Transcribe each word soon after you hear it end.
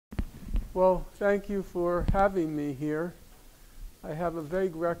Well, thank you for having me here. I have a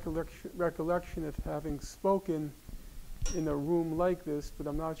vague recollection of having spoken in a room like this, but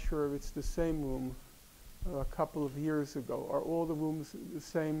I'm not sure if it's the same room a couple of years ago. Are all the rooms the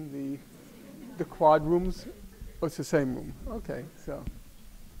same, the quad rooms? Oh, it's the same room. Okay, so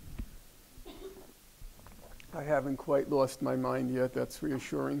I haven't quite lost my mind yet. That's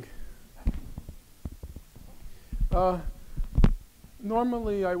reassuring.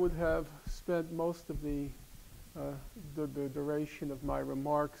 Normally, I would have spent most of the duration of my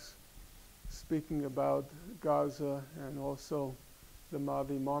remarks speaking about Gaza and also the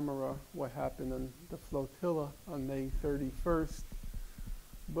Mavi Marmara, what happened on the flotilla on May 31st.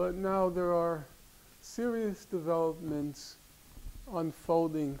 But now there are serious developments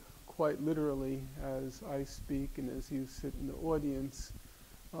unfolding quite literally as I speak and as you sit in the audience,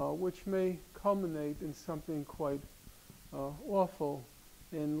 which may culminate in something quite awful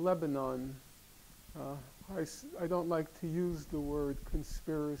in Lebanon. I don't like to use the word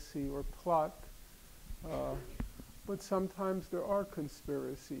conspiracy or plot, but sometimes there are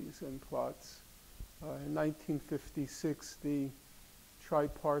conspiracies and plots. In 1956, the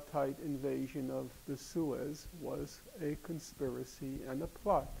tripartite invasion of the Suez was a conspiracy and a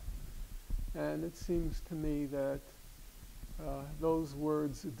plot. And it seems to me that those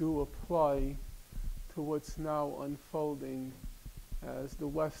words do apply to what's now unfolding as the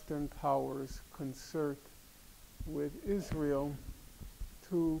Western powers concert with Israel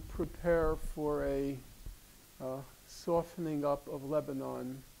to prepare for a softening up of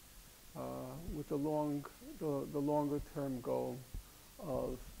Lebanon with the longer-term goal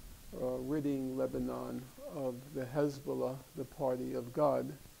of ridding Lebanon of the Hezbollah, the party of God.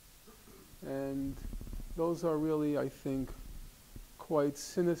 And those are really, I think, quite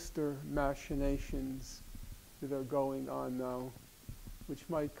sinister machinations that are going on now, which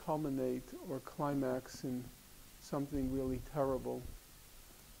might culminate or climax in something really terrible.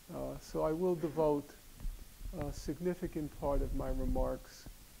 So I will devote a significant part of my remarks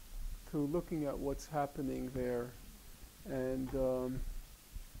to looking at what's happening there. And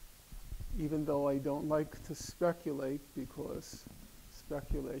even though I don't like to speculate, because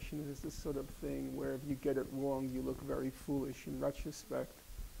speculation is the sort of thing where if you get it wrong, you look very foolish in retrospect.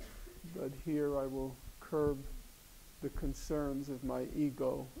 But here I will curb the concerns of my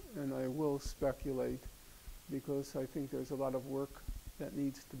ego, and I will speculate because I think there's a lot of work that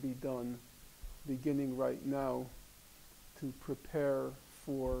needs to be done, beginning right now, to prepare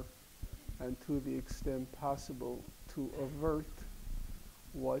for, and to the extent possible, to avert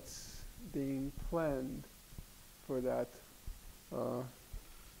what's being planned for that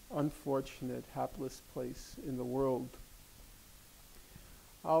unfortunate, hapless place in the world.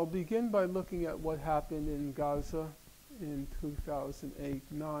 I'll begin by looking at what happened in Gaza in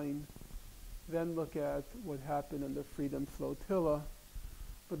 2008-9, then look at what happened in the Freedom Flotilla.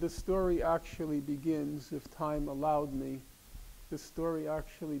 But the story actually begins, if time allowed me, the story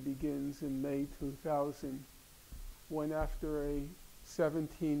actually begins in May 2000, when after a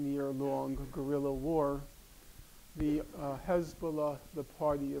 17-year-long guerrilla war, the Hezbollah, the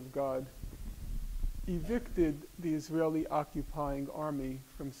party of God, evicted the Israeli occupying army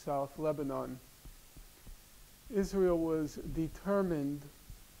from South Lebanon. Israel was determined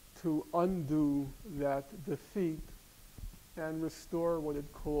to undo that defeat and restore what it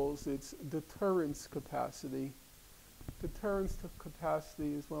calls its deterrence capacity. Deterrence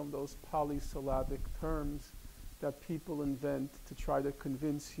capacity is one of those polysyllabic terms that people invent to try to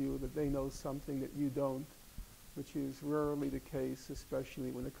convince you that they know something that you don't, which is rarely the case,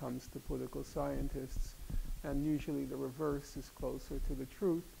 especially when it comes to political scientists, and usually the reverse is closer to the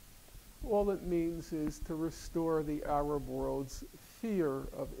truth. All it means is to restore the Arab world's fear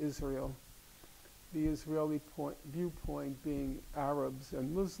of Israel. The Israeli viewpoint being Arabs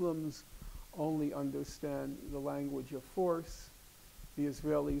and Muslims only understand the language of force. The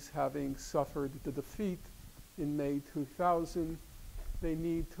Israelis, having suffered the defeat in May 2000, they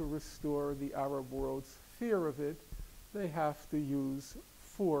need to restore the Arab world's fear of it. They have to use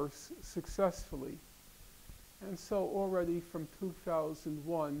force successfully. And so already from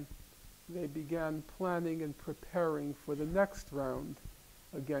 2001, they began planning and preparing for the next round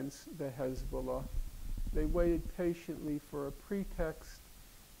against the Hezbollah. They waited patiently for a pretext.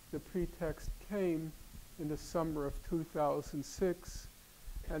 The pretext came in the summer of 2006,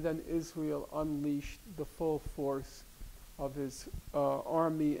 and then Israel unleashed the full force of its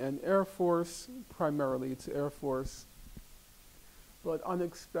army and air force, primarily its air force. But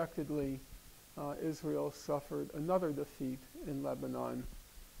unexpectedly, Israel suffered another defeat in Lebanon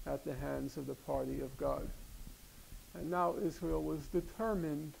at the hands of the party of God. And now Israel was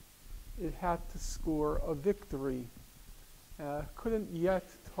determined it had to score a victory. Couldn't yet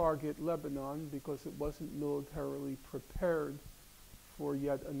target Lebanon because it wasn't militarily prepared for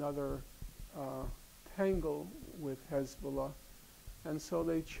yet another tangle with Hezbollah. And so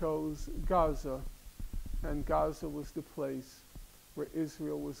they chose Gaza, and Gaza was the place where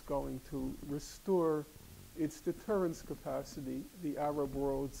Israel was going to restore its deterrence capacity, the Arab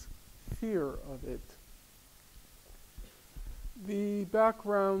world's fear of it. The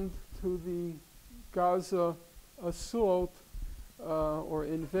background to the Gaza assault or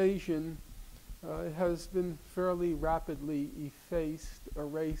invasion has been fairly rapidly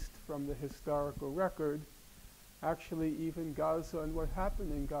erased from the historical record. Actually, even Gaza and what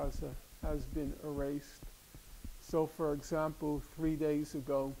happened in Gaza has been erased. So, for example, 3 days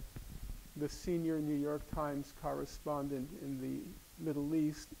ago, the senior New York Times correspondent in the Middle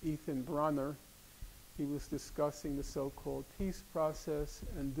East, Ethan Bronner, he was discussing the so-called peace process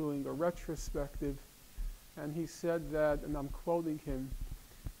and doing a retrospective, and he said that, and I'm quoting him,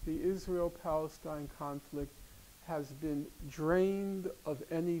 the Israel-Palestine conflict has been drained of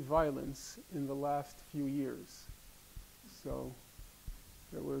any violence in the last few years. So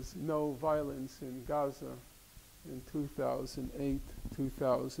there was no violence in Gaza in 2008,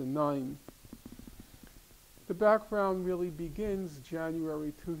 2009. The background really begins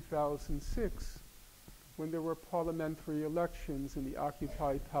January 2006, when there were parliamentary elections in the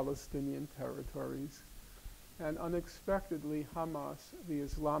occupied Palestinian territories. And unexpectedly, Hamas, the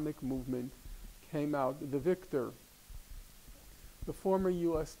Islamic movement, came out the victor. The former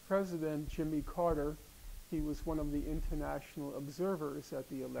U.S. President, Jimmy Carter, he was one of the international observers at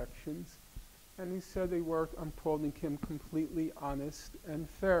the elections, and he said they were, I'm quoting him, completely honest and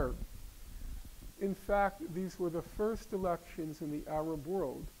fair. In fact, these were the first elections in the Arab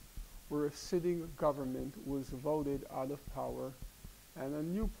world where a sitting government was voted out of power and a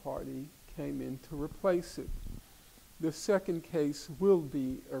new party came in to replace it. The second case will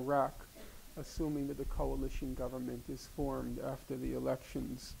be Iraq, assuming that the coalition government is formed after the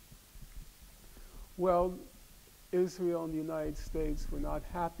elections. Well, Israel and the United States were not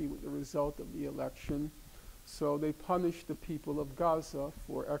happy with the result of the election, so they punished the people of Gaza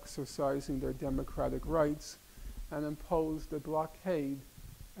for exercising their democratic rights and imposed a blockade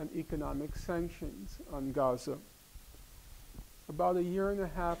and economic sanctions on Gaza. About a year and a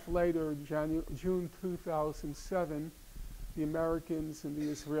half later, June 2007, the Americans and the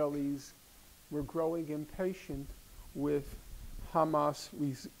Israelis were growing impatient with Hamas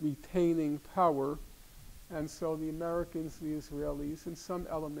retaining power, and so the Americans, the Israelis, and some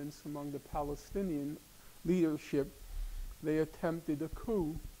elements among the Palestinian leadership, they attempted a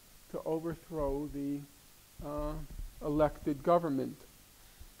coup to overthrow the elected government.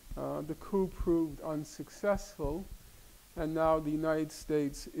 The coup proved unsuccessful, and now the United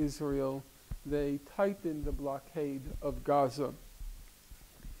States, Israel, they tightened the blockade of Gaza.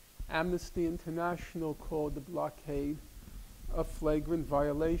 Amnesty International called the blockade a flagrant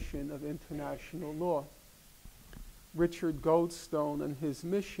violation of international law. Richard Goldstone and his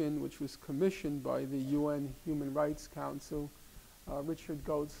mission, which was commissioned by the UN Human Rights Council, Richard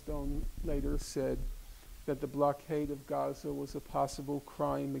Goldstone later said that the blockade of Gaza was a possible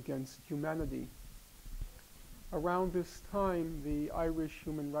crime against humanity. Around this time, the Irish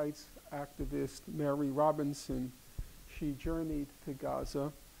human rights activist Mary Robinson, she journeyed to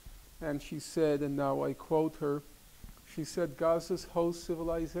Gaza, and she said, and now I quote her, she said, "Gaza's whole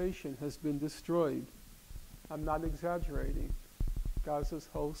civilization has been destroyed." I'm not exaggerating. Gaza's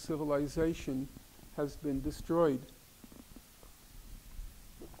whole civilization has been destroyed.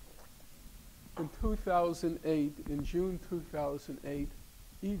 In 2008, in June 2008,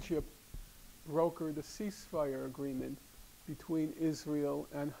 Egypt brokered a ceasefire agreement between Israel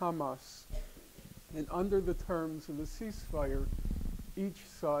and Hamas. And under the terms of the ceasefire, each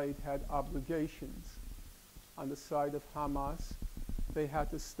side had obligations. On the side of Hamas, they had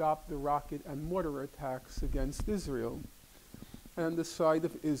to stop the rocket and mortar attacks against Israel. And on the side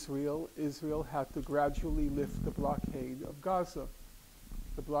of Israel, Israel had to gradually lift the blockade of Gaza,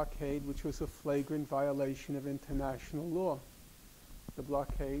 the blockade which was a flagrant violation of international law, the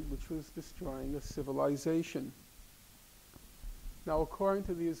blockade which was destroying a civilization. Now, according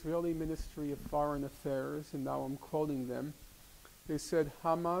to the Israeli Ministry of Foreign Affairs, and now I'm quoting them, they said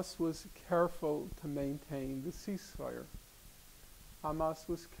Hamas was careful to maintain the ceasefire. Hamas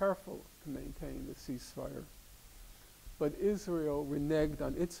was careful to maintain the ceasefire. But Israel reneged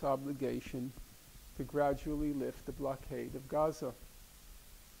on its obligation to gradually lift the blockade of Gaza.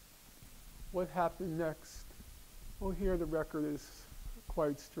 What happened next? Well, here the record is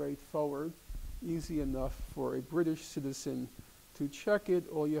quite straightforward, easy enough for a British citizen To check it,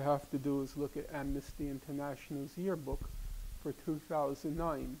 all you have to do is look at Amnesty International's yearbook for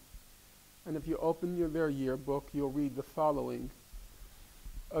 2009. And if you open their yearbook, you'll read the following.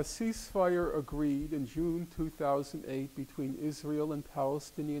 A ceasefire agreed in June 2008 between Israel and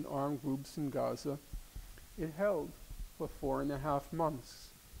Palestinian armed groups in Gaza. It held for 4.5 months.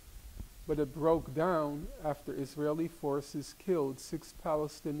 But it broke down after Israeli forces killed 6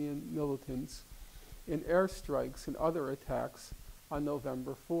 Palestinian militants in airstrikes and other attacks on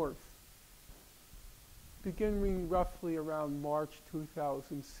November 4th. Beginning roughly around March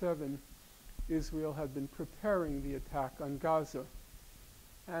 2007, Israel had been preparing the attack on Gaza.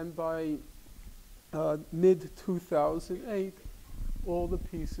 And by mid-2008, all the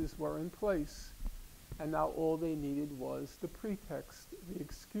pieces were in place. And now all they needed was the pretext, the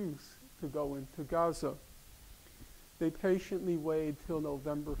excuse to go into Gaza. They patiently waited till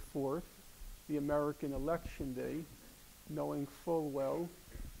November 4th, the American election day, knowing full well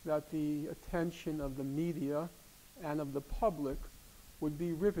that the attention of the media and of the public would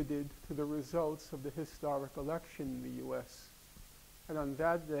be riveted to the results of the historic election in the U.S. And on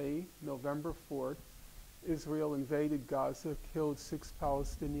that day, November 4th, Israel invaded Gaza, killed 6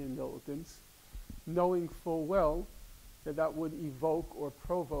 Palestinian militants, knowing full well that that would evoke or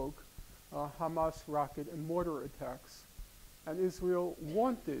provoke Hamas rocket and mortar attacks. And Israel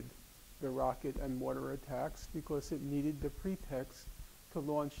wanted the rocket and mortar attacks because it needed the pretext to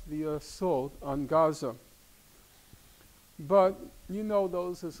launch the assault on Gaza. But you know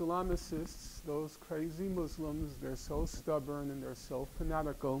those Islamicists, those crazy Muslims, they're so stubborn and they're so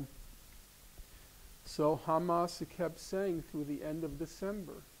fanatical. So Hamas kept saying through the end of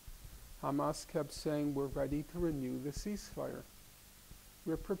December, Hamas kept saying, we're ready to renew the ceasefire.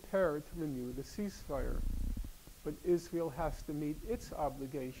 We're prepared to renew the ceasefire. But Israel has to meet its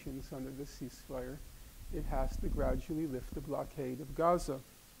obligations under the ceasefire. It has to gradually lift the blockade of Gaza.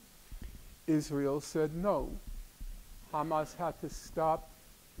 Israel said no. Hamas had to stop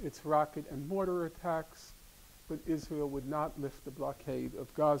its rocket and mortar attacks, but Israel would not lift the blockade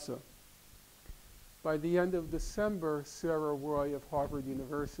of Gaza. By the end of December, Sarah Roy of Harvard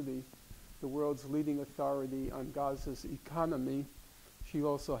University, the world's leading authority on Gaza's economy, she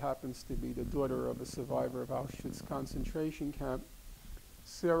also happens to be the daughter of a survivor of Auschwitz concentration camp.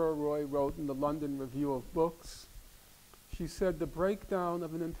 Sarah Roy wrote in the London Review of Books, she said, the breakdown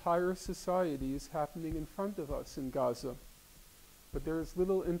of an entire society is happening in front of us in Gaza, but there is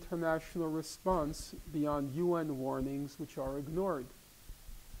little international response beyond UN warnings which are ignored.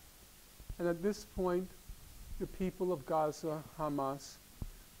 And at this point, the people of Gaza, Hamas,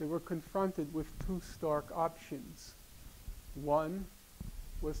 they were confronted with 2 stark options. One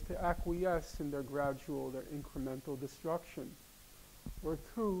was to acquiesce in their gradual, their incremental destruction. Or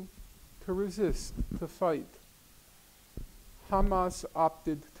 2, to resist, to fight. Hamas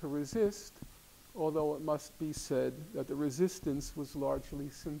opted to resist, although it must be said that the resistance was largely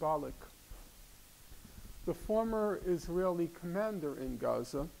symbolic. The former Israeli commander in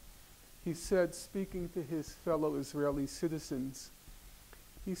Gaza, he said, speaking to his fellow Israeli citizens,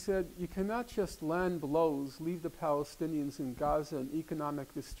 he said, you cannot just land blows, leave the Palestinians in Gaza in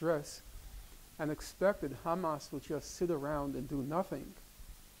economic distress, and expect that Hamas will just sit around and do nothing.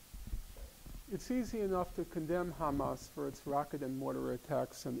 It's easy enough to condemn Hamas for its rocket and mortar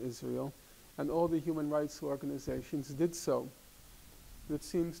attacks on Israel, and all the human rights organizations did so. But it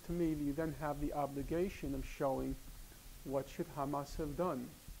seems to me that you then have the obligation of showing what should Hamas have done.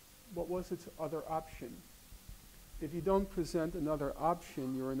 What was its other option? If you don't present another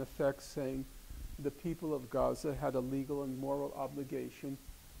option, you're in effect saying the people of Gaza had a legal and moral obligation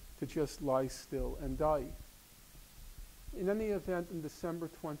to just lie still and die. In any event, on December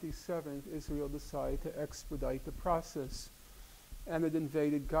 27th, Israel decided to expedite the process, and it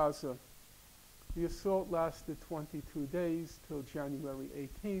invaded Gaza. The assault lasted 22 days till January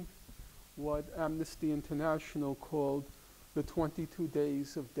 18th, what Amnesty International called the 22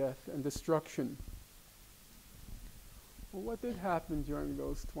 days of death and destruction. Well, what did happen during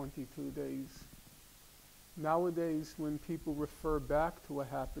those 22 days? Nowadays, when people refer back to what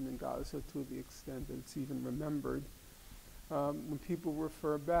happened in Gaza, to the extent that it's even remembered, when people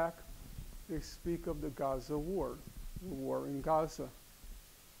refer back, they speak of the Gaza war, the war in Gaza.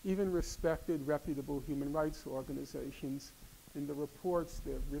 Even respected, reputable human rights organizations, in the reports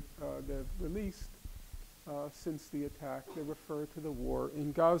they've released since the attack, they refer to the war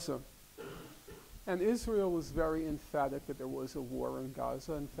in Gaza. And Israel was very emphatic that there was a war in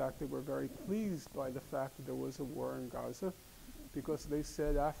Gaza. In fact, they were very pleased by the fact that there was a war in Gaza, because they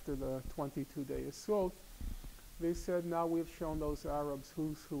said after the 22-day assault, they said, now we've shown those Arabs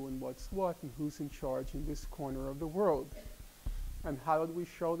who's who and what's what, and who's in charge in this corner of the world. And how did we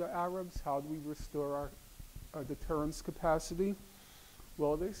show the Arabs? How did we restore our deterrence capacity?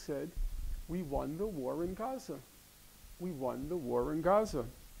 Well, they said, we won the war in Gaza. We won the war in Gaza.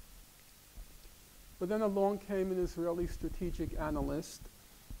 But then along came an Israeli strategic analyst,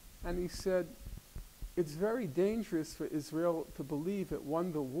 and he said, it's very dangerous for Israel to believe it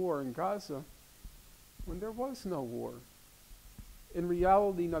won the war in Gaza when there was no war. In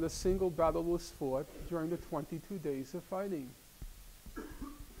reality, not a single battle was fought during the 22 days of fighting.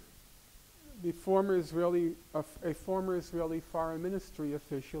 A former Israeli foreign ministry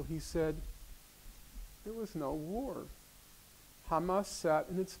official, he said, there was no war. Hamas sat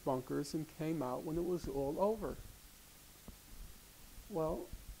in its bunkers and came out when it was all over. Well,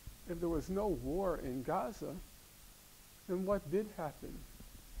 if there was no war in Gaza, then what did happen?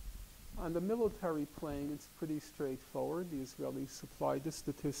 On the military plane, it's pretty straightforward. The Israelis supplied the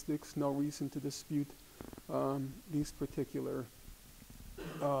statistics, no reason to dispute these particular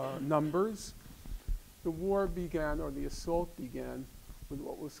numbers. The war began, or the assault began, with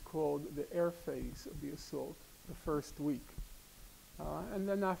what was called the air phase of the assault, the first week. And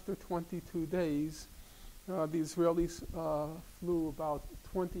then after 22 days, the Israelis flew about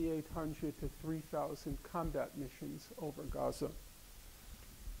 2,800 to 3,000 combat missions over Gaza.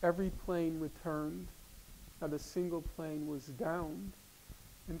 Every plane returned. Not a single plane was downed.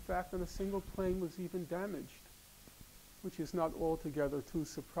 In fact, not a single plane was even damaged, which is not altogether too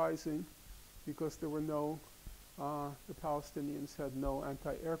surprising because there were no, the Palestinians had no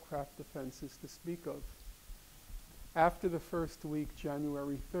anti-aircraft defenses to speak of. After the first week,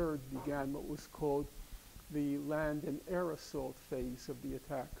 January 3rd, began what was called the land and air assault phase of the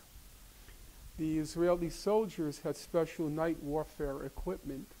attack. The Israeli soldiers had special night warfare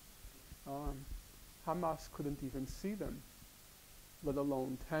equipment. Hamas couldn't even see them, let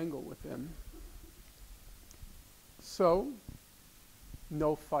alone tangle with them. So,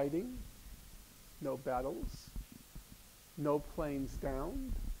 no fighting, no battles, no planes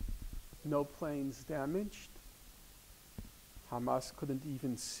downed, no planes damaged. Hamas couldn't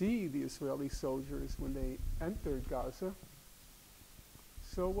even see the Israeli soldiers when they entered Gaza.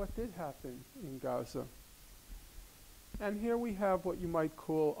 So what did happen in Gaza? And here we have what you might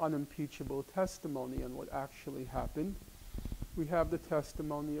call unimpeachable testimony on what actually happened. We have the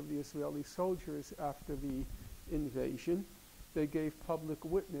testimony of the Israeli soldiers after the invasion. They gave public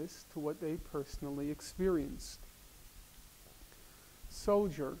witness to what they personally experienced.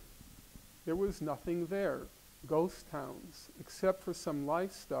 Soldier, there was nothing there. Ghost towns, except for some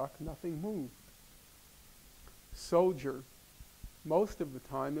livestock, nothing moved. Soldier, most of the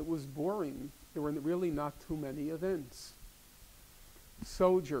time it was boring. There were really not too many events.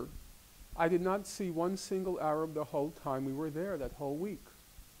 Soldier, I did not see one single Arab the whole time we were there, that whole week.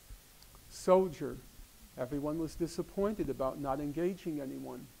 Soldier, everyone was disappointed about not engaging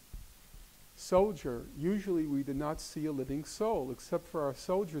anyone. Soldier, usually we did not see a living soul, except for our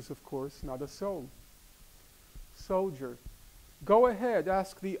soldiers, of course, not a soul. Soldier, go ahead,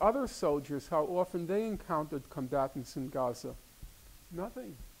 ask the other soldiers how often they encountered combatants in Gaza.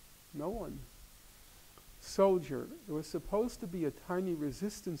 Nothing, no one. Soldier, there was supposed to be a tiny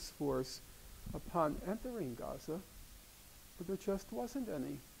resistance force upon entering Gaza, but there just wasn't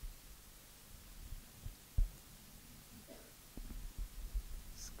any.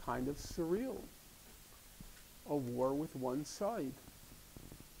 It's kind of surreal. A war with one side.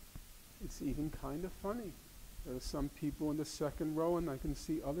 It's even kind of funny. There are some people in the second row, and I can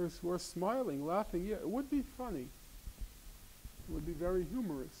see others who are smiling, laughing. Yeah, it would be funny. It would be very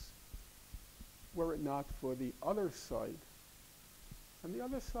humorous, were it not for the other side. And the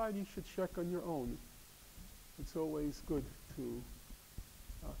other side you should check on your own. It's always good to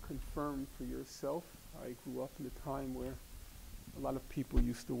confirm for yourself. I grew up in a time where a lot of people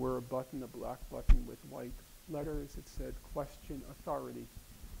used to wear a button, a black button with white letters. It said, question authority.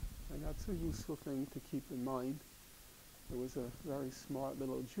 And that's a useful thing to keep in mind. There was a very smart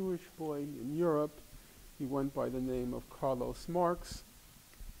little Jewish boy in Europe. He went by the name of Carlos Marx.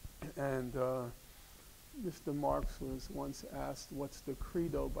 And Mr. Marx was once asked what's the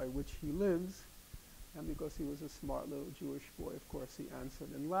credo by which he lives. And because he was a smart little Jewish boy, of course, he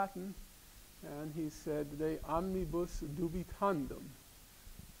answered in Latin. And he said, de omnibus dubitandum.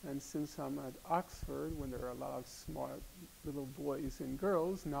 And since I'm at Oxford, when there are a lot of smart little boys and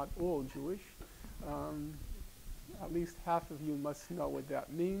girls, not all Jewish, at least half of you must know what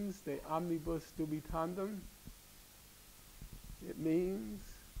that means. De omnibus dubitandum. It means,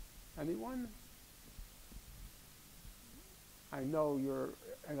 anyone? I know you're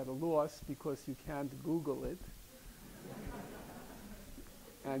at a loss because you can't Google it.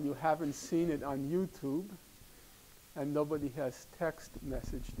 And you haven't seen it on YouTube. and nobody has text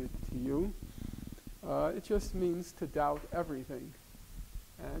messaged it to you. It just means to doubt everything.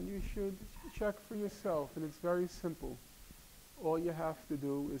 And you should check for yourself, and it's very simple. All you have to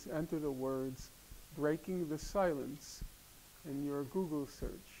do is enter the words "breaking the silence" in your Google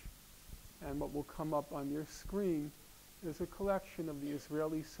search. And what will come up on your screen is a collection of the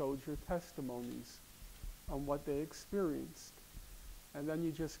Israeli soldier testimonies on what they experienced. And then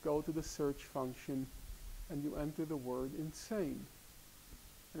you just go to the search function and you enter the word "insane."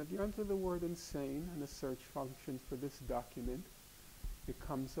 And if you enter the word "insane" in the search function for this document, it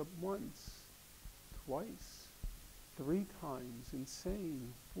comes up once, twice, 3 times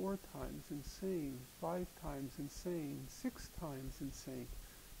insane, 4 times insane, 5 times insane, 6 times insane,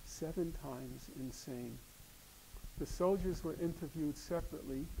 7 times insane. The soldiers were interviewed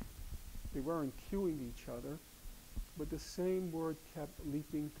separately. They weren't cueing each other, but the same word kept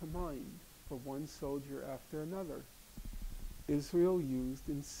leaping to mind for one soldier after another. Israel used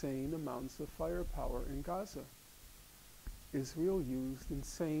insane amounts of firepower in Gaza. Israel used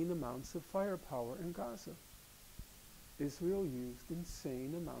insane amounts of firepower in Gaza. Israel used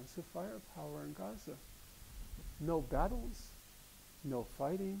insane amounts of firepower in Gaza. No battles, no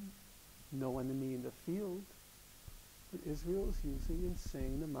fighting, no enemy in the field, but Israel is using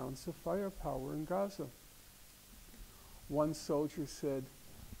insane amounts of firepower in Gaza. One soldier said,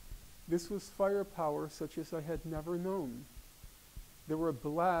 "This was firepower such as I had never known. There were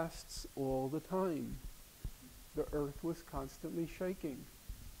blasts all the time. The earth was constantly shaking."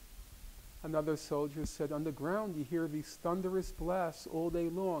 Another soldier said, "On the ground you hear these thunderous blasts all day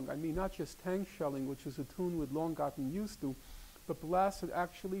long. I mean, not just tank shelling, which is a tune we'd long gotten used to, but blasts that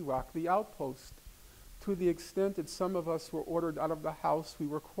actually rocked the outpost, to the extent that some of us were ordered out of the house we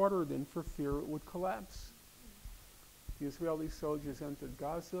were quartered in for fear it would collapse." The Israeli soldiers entered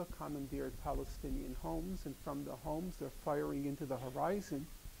Gaza, commandeered Palestinian homes, and from the homes they're firing into the horizon.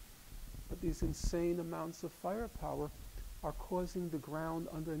 But these insane amounts of firepower are causing the ground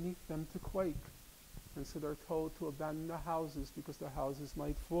underneath them to quake. And so they're told to abandon the houses because the houses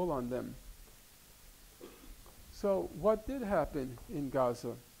might fall on them. So what did happen in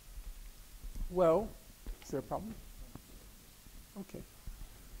Gaza? Well, is there a problem? Okay.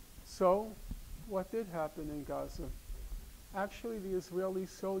 So what did happen in Gaza? Actually, the Israeli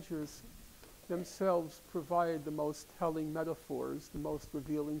soldiers themselves provide the most telling metaphors, the most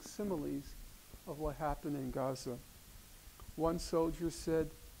revealing similes of what happened in Gaza. One soldier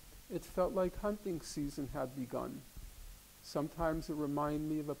said, "It felt like hunting season had begun. Sometimes it reminded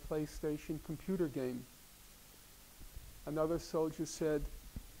me of a PlayStation computer game." Another soldier said,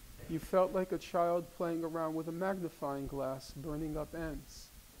 "You felt like a child playing around with a magnifying glass, burning up ants."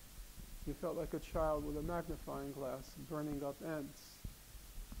 You felt like a child with a magnifying glass, burning up ants.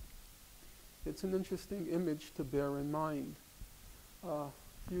 It's an interesting image to bear in mind. A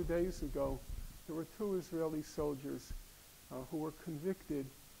few days ago, there were 2 Israeli soldiers who were convicted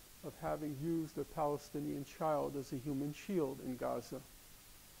of having used a Palestinian child as a human shield in Gaza.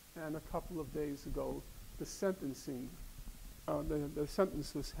 And a couple of days ago, the sentence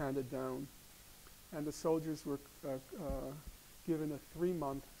was handed down, and the soldiers were given a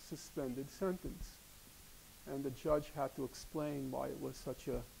 3-month suspended sentence. And the judge had to explain why it was such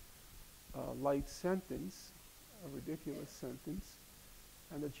a light sentence, a ridiculous sentence.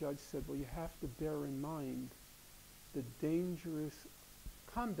 And the judge said, "Well, you have to bear in mind the dangerous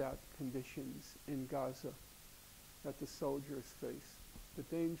combat conditions in Gaza that the soldiers face, the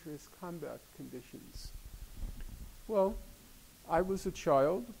dangerous combat conditions." Well, I was a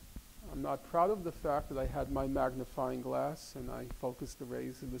child. I'm not proud of the fact that I had my magnifying glass and I focused the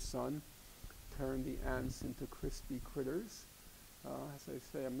rays of the sun, turned the ants into crispy critters. As I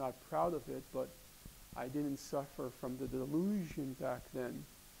say, I'm not proud of it, but I didn't suffer from the delusion back then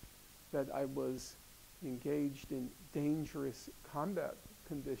that I was engaged in dangerous combat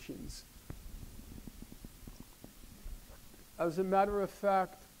conditions. As a matter of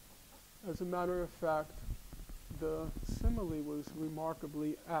fact, the simile was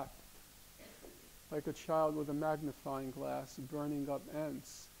remarkably apt. Like a child with a magnifying glass burning up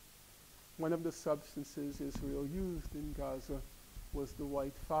ants. One of the substances Israel used in Gaza was the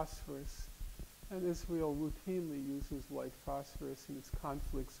white phosphorus, and Israel routinely uses white phosphorus in its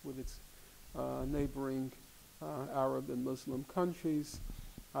conflicts with its neighboring Arab and Muslim countries.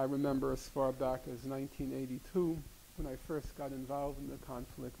 I remember as far back as 1982, when I first got involved in the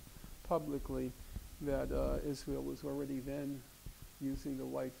conflict publicly, that Israel was already then using the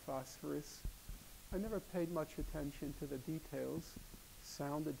white phosphorus. I never paid much attention to the details.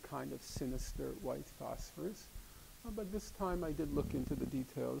 Sounded kind of sinister, white phosphorus. But this time I did look into the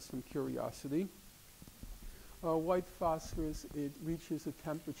details from curiosity. White phosphorus, it reaches a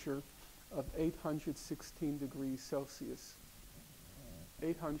temperature of 816 degrees Celsius.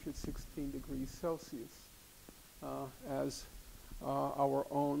 816 degrees Celsius. As our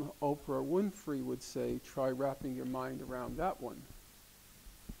own Oprah Winfrey would say, try wrapping your mind around that one.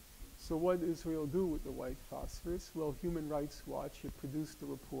 So what does Israel do with the white phosphorus? Well, Human Rights Watch had produced a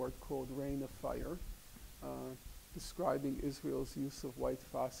report called Rain of Fire, describing Israel's use of white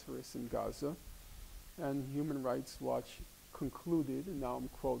phosphorus in Gaza. And Human Rights Watch concluded, and now I'm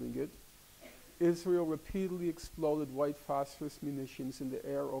quoting it, Israel repeatedly exploded white phosphorus munitions in the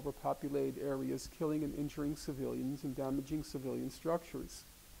air over populated areas, killing and injuring civilians and damaging civilian structures.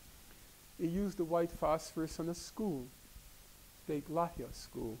 It used the white phosphorus on a school, Beit Lahia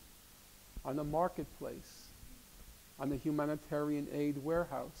school, on a marketplace, on a humanitarian aid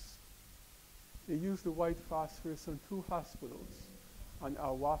warehouse. It used the white phosphorus on 2 hospitals, on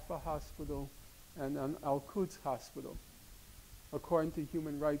Al-Wafa Hospital and on Al-Quds Hospital. According to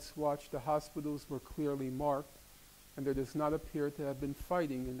Human Rights Watch, the hospitals were clearly marked, and there does not appear to have been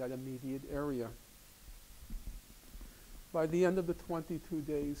fighting in that immediate area. By the end of the 22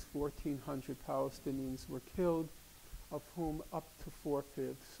 days, 1,400 Palestinians were killed, of whom up to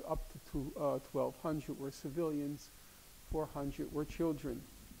 4/5, up to 1,200 were civilians, 400 were children.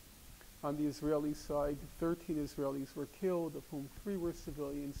 On the Israeli side, 13 Israelis were killed, of whom 3 were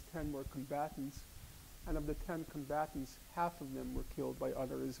civilians, 10 were combatants. And of the 10 combatants, half of them were killed by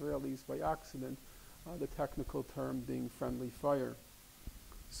other Israelis by accident, the technical term being friendly fire.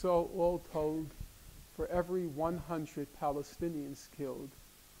 So all told, for every 100 Palestinians killed,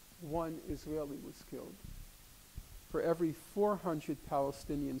 1 Israeli was killed. For every 400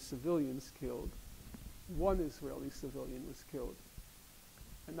 Palestinian civilians killed, 1 Israeli civilian was killed.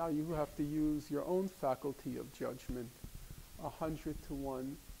 And now you have to use your own faculty of judgment. 100 to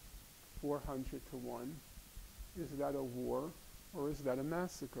 1, 400 to 1. Is that a war or is that a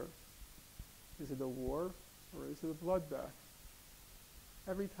massacre? Is it a war or is it a bloodbath?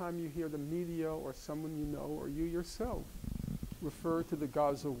 Every time you hear the media or someone you know or you yourself refer to the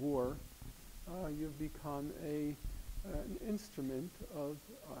Gaza war, you've become an instrument of,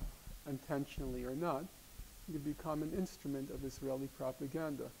 intentionally or not, you become an instrument of Israeli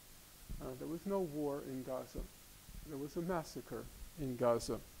propaganda. There was no war in Gaza. There was a massacre in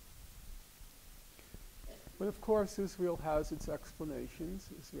Gaza. But of course, Israel has its explanations.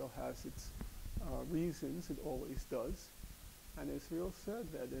 Israel has its reasons. It always does. And Israel said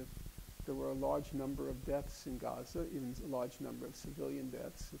that if there were a large number of deaths in Gaza, even a large number of civilian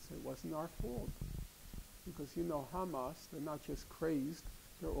deaths, it wasn't our fault. Because you know Hamas, they're not just crazed,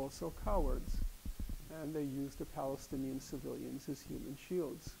 they're also cowards. And they use the Palestinian civilians as human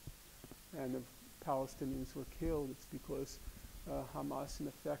shields. And if Palestinians were killed, it's because Hamas in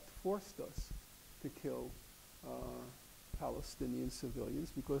effect forced us to kill Palestinian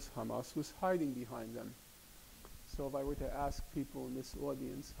civilians because Hamas was hiding behind them. So if I were to ask people in this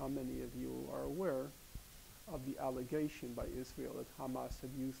audience, how many of you are aware of the allegation by Israel that Hamas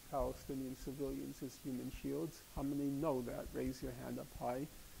had used Palestinian civilians as human shields? How many know that? Raise your hand up high.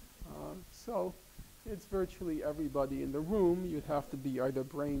 So it's virtually everybody in the room. You'd have to be either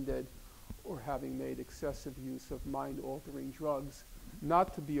brain dead or having made excessive use of mind-altering drugs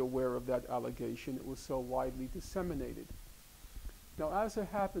not to be aware of that allegation. It was so widely disseminated. Now, as it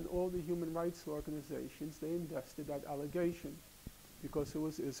happened, all the human rights organizations, they invested that allegation because it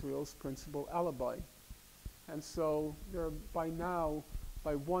was Israel's principal alibi. And so there are, by now,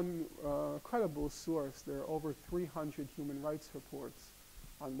 by one credible source, there are over 300 human rights reports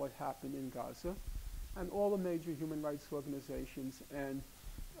on what happened in Gaza. And all the major human rights organizations and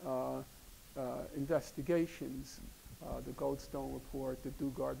investigations, the Goldstone Report, the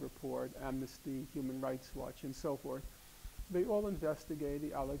Dugard Report, Amnesty, Human Rights Watch, and so forth, they all investigate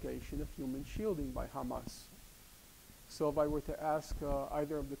the allegation of human shielding by Hamas. So if I were to ask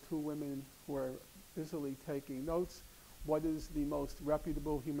either of the 2 women who are busily taking notes, what is the most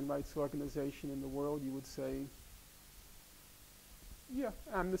reputable human rights organization in the world, you would say, yeah,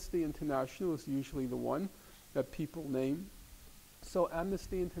 Amnesty International is usually the one that people name. So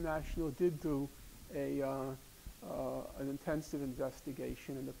Amnesty International did do an intensive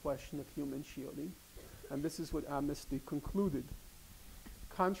investigation in the question of human shielding, and this is what Amnesty concluded.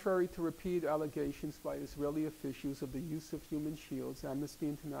 Contrary to repeated allegations by Israeli officials of the use of human shields, Amnesty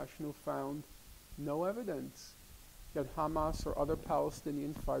International found no evidence that Hamas or other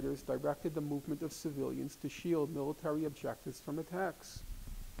Palestinian fighters directed the movement of civilians to shield military objectives from attacks.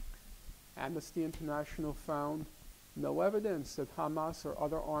 Amnesty International found no evidence that Hamas or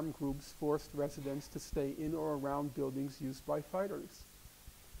other armed groups forced residents to stay in or around buildings used by fighters.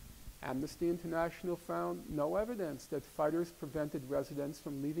 Amnesty International found no evidence that fighters prevented residents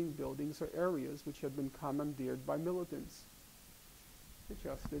from leaving buildings or areas which had been commandeered by militants. It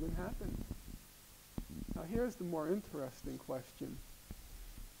just didn't happen. Now here's the more interesting question.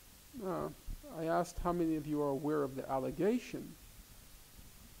 I asked how many of you are aware of the allegation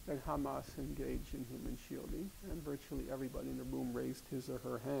that Hamas engaged in human shielding, and virtually everybody in the room raised his or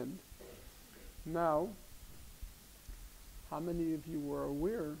her hand. Now, how many of you were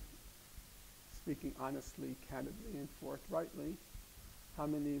aware, speaking honestly, candidly, and forthrightly, how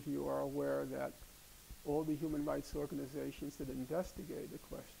many of you are aware that all the human rights organizations that investigated the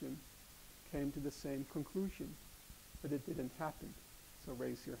question came to the same conclusion, that it didn't happen? So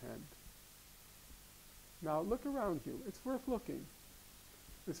raise your hand. Now look around you. It's worth looking.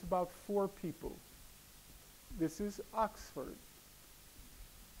 There's about 4 people. This is Oxford.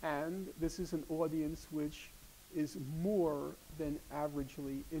 And this is an audience which is more than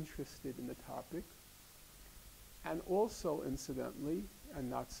averagely interested in the topic. And also, incidentally, and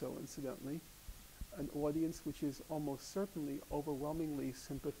not so incidentally, an audience which is almost certainly overwhelmingly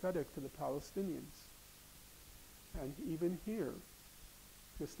sympathetic to the Palestinians. And even here,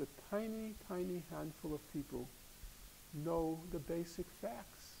 just a tiny, tiny handful of people know the basic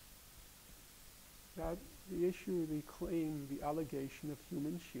facts. That the issue, the claim, the allegation of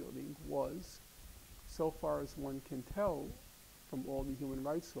human shielding was, so far as one can tell from all the human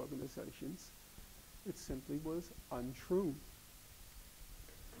rights organizations, it simply was untrue.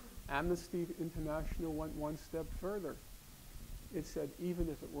 Amnesty International went one step further. It said even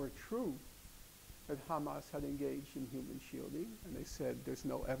if it were true that Hamas had engaged in human shielding, and they said there's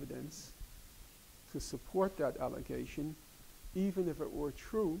no evidence to support that allegation, even if it were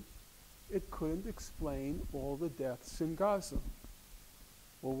true, it couldn't explain all the deaths in Gaza.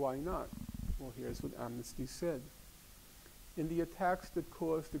 Well, why not? Well, here's what Amnesty said. In the attacks that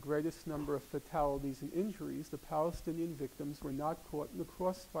caused the greatest number of fatalities and injuries, the Palestinian victims were not caught in the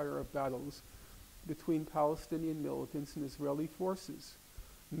crossfire of battles between Palestinian militants and Israeli forces,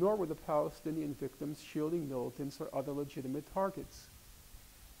 nor were the Palestinian victims shielding militants or other legitimate targets.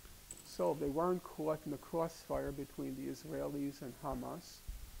 So they weren't caught in the crossfire between the Israelis and Hamas.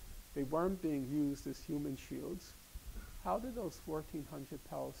 They weren't being used as human shields. How did those 1,400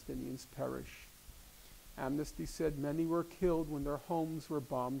 Palestinians perish? Amnesty said many were killed when their homes were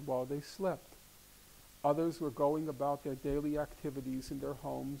bombed while they slept. Others were going about their daily activities in their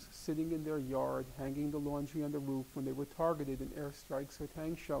homes, sitting in their yard, hanging the laundry on the roof when they were targeted in airstrikes or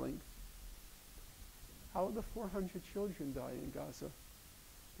tank shelling. How did the 400 children die in Gaza?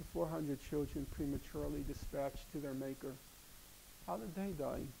 The 400 children prematurely dispatched to their maker. How did they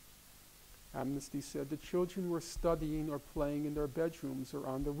die? Amnesty said the children were studying or playing in their bedrooms or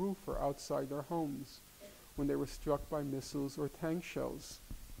on the roof or outside their homes when they were struck by missiles or tank shells.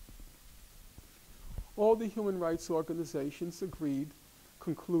 All the human rights organizations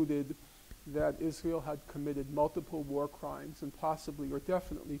concluded that Israel had committed multiple war crimes and possibly or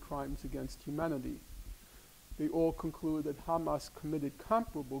definitely crimes against humanity. They all concluded that Hamas committed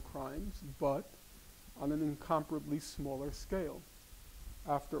comparable crimes, but on an incomparably smaller scale.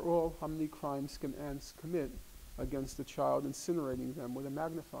 After all, how many crimes can ants commit against a child, incinerating them with a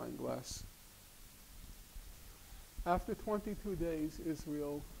magnifying glass? After 22 days,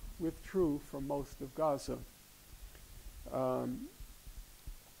 Israel withdrew from most of Gaza.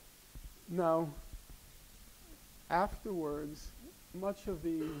 Now, afterwards, much of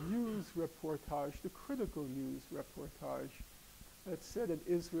the news reportage, the critical news reportage, that said that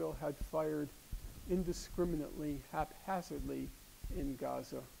Israel had fired indiscriminately, haphazardly in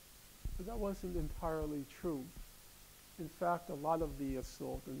Gaza. But that wasn't entirely true. In fact, a lot of the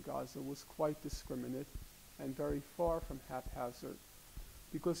assault in Gaza was quite discriminate and very far from haphazard,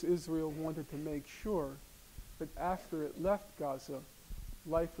 because Israel wanted to make sure that after it left Gaza,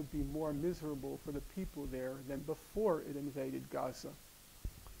 life would be more miserable for the people there than before it invaded Gaza.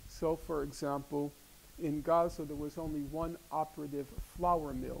 So, for example, in Gaza there was only one operative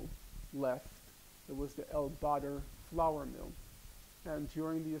flour mill left. It was the El Badr flour mill. And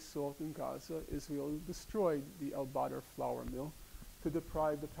during the assault in Gaza, Israel destroyed the El Badr flour mill to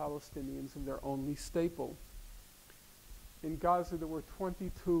deprive the Palestinians of their only staple. In Gaza, there were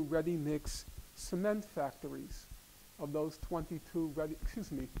 22 ready-mix cement factories. Of those 22 there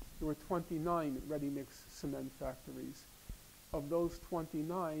were 29 ready-mix cement factories. Of those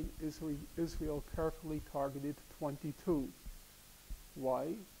 29, Israel carefully targeted 22.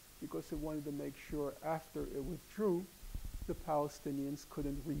 Why? Because it wanted to make sure after it withdrew, the Palestinians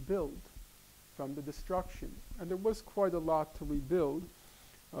couldn't rebuild from the destruction. And there was quite a lot to rebuild.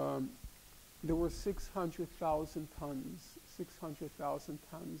 there were 600,000 tons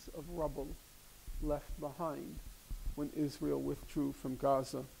of rubble left behind when Israel withdrew from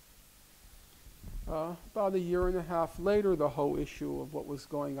Gaza. About a year and a half later, the whole issue of what was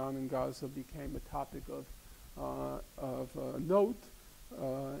going on in Gaza became a topic of note,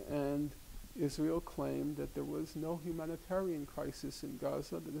 and Israel claimed that there was no humanitarian crisis in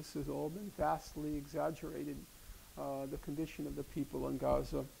Gaza, that this has all been vastly exaggerated, the condition of the people in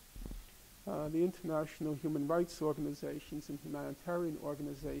Gaza. The international human rights organizations and humanitarian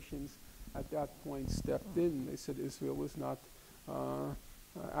organizations at that point stepped in. They said Israel was not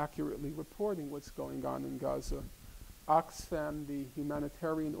accurately reporting what's going on in Gaza. Oxfam, the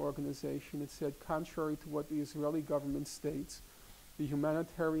humanitarian organization, had said, contrary to what the Israeli government states, the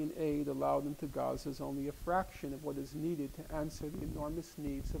humanitarian aid allowed into Gaza is only a fraction of what is needed to answer the enormous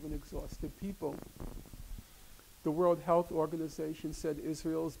needs of an exhausted people. The World Health Organization said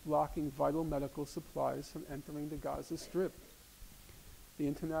Israel is blocking vital medical supplies from entering the Gaza Strip. The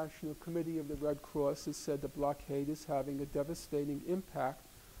International Committee of the Red Cross has said the blockade is having a devastating impact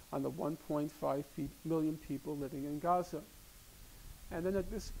on the 1.5 million people living in Gaza. And then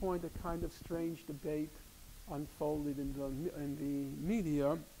at this point, a kind of strange debate unfolded in the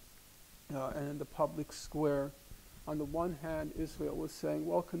media and in the public square. On the one hand, Israel was saying,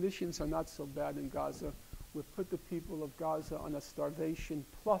 well, conditions are not so bad in Gaza. We've put the people of Gaza on a starvation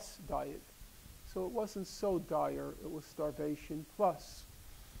plus diet. So it wasn't so dire, it was starvation plus.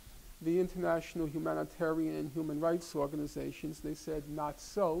 The international humanitarian and human rights organizations, they said not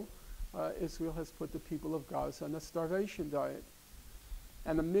so. Israel has put the people of Gaza on a starvation diet.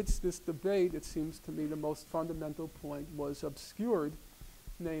 And amidst this debate, it seems to me the most fundamental point was obscured,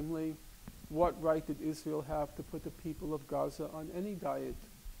 namely, what right did Israel have to put the people of Gaza on any diet?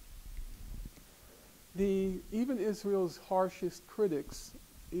 Even Israel's harshest critics,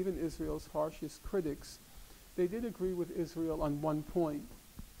 they did agree with Israel on one point.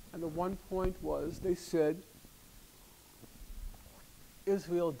 And the one point was, they said,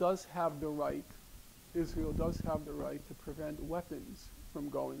 Israel does have the right to prevent weapons from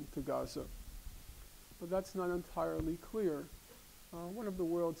going to Gaza. But that's not entirely clear. One of the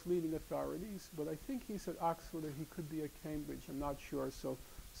world's leading authorities, but I think he's at Oxford or he could be at Cambridge, I'm not sure, so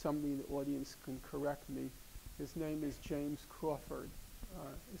somebody in the audience can correct me. His name is James Crawford.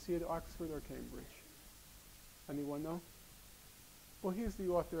 Is he at Oxford or Cambridge? Anyone know? Well, he's the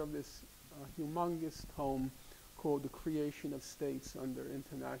author of this humongous tome called The Creation of States Under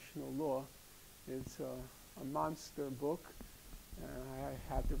International Law. It's a monster book.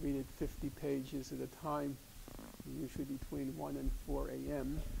 I had to read it 50 pages at a time, usually between 1 and 4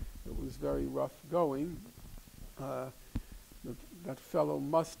 a.m. It was very rough going. That fellow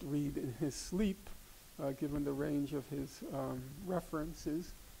must read in his sleep, given the range of his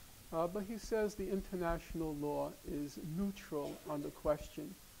references. But he says the international law is neutral on the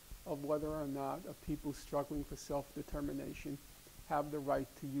question of whether or not a people struggling for self-determination have the right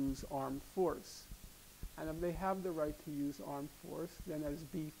to use armed force. And if they have the right to use armed force, then as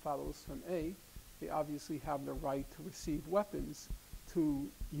B follows from A, they obviously have the right to receive weapons to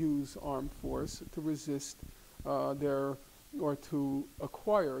use armed force to resist or to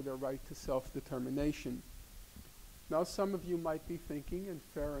acquire their right to self-determination. Now, some of you might be thinking, and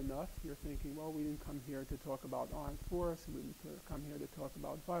fair enough, you're thinking, well, we didn't come here to talk about armed force, we didn't come here to talk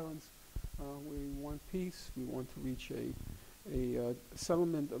about violence. We want peace, we want to reach a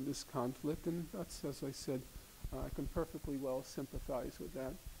settlement of this conflict, and that's, as I said, I can perfectly well sympathize with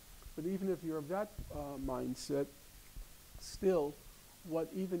that. But even if you're of that mindset, still, what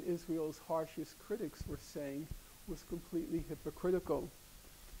even Israel's harshest critics were saying was completely hypocritical.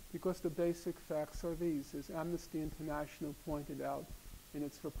 Because the basic facts are these. As Amnesty International pointed out in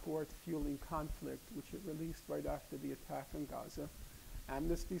its report, Fueling Conflict, which it released right after the attack on Gaza,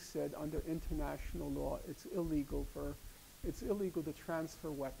 Amnesty said under international law it's illegal to transfer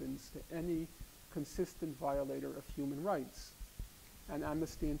weapons to any consistent violator of human rights. And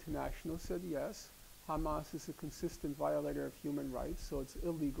Amnesty International said yes, Hamas is a consistent violator of human rights, so it's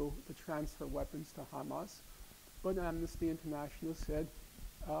illegal to transfer weapons to Hamas. But Amnesty International said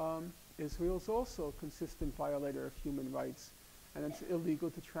Israel is also a consistent violator of human rights, and it's illegal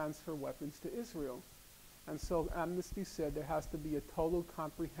to transfer weapons to Israel. And so Amnesty said there has to be a total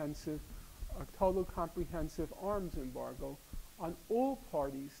comprehensive arms embargo on all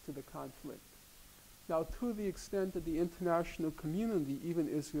parties to the conflict. Now, to the extent that the international community, even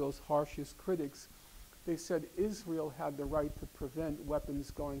Israel's harshest critics, they said Israel had the right to prevent weapons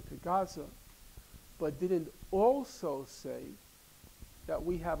going to Gaza, but didn't also say that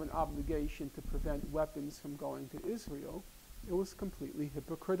we have an obligation to prevent weapons from going to Israel, it was completely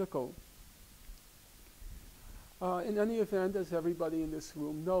hypocritical. In any event, as everybody in this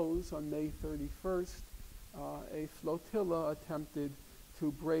room knows, on May 31st, a flotilla attempted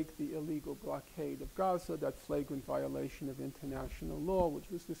to break the illegal blockade of Gaza, that flagrant violation of international law, which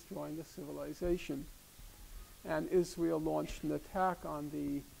was destroying a civilization. And Israel launched an attack on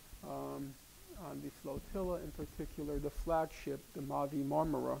the flotilla, in particular the flagship, the Mavi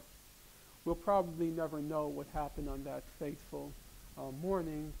Marmara. We'll probably never know what happened on that fateful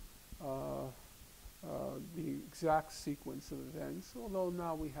morning, the exact sequence of events, although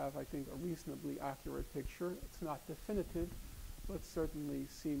now we have, I think, a reasonably accurate picture. It's not definitive, but certainly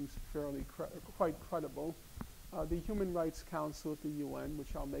seems fairly quite credible. The Human Rights Council at the UN,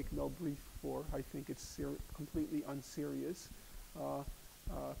 which I'll make no brief for, I think it's completely unserious,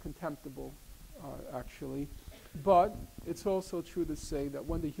 contemptible, actually. But it's also true to say that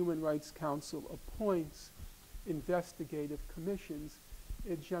when the Human Rights Council appoints investigative commissions,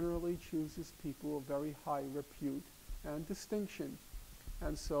 it generally chooses people of very high repute and distinction.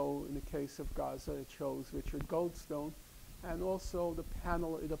 And so in the case of Gaza, it chose Richard Goldstone, and also the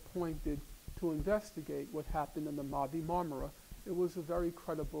panel it appointed to investigate what happened in the Mavi Marmara. It was a very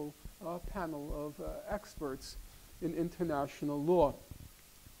credible panel of experts in international law.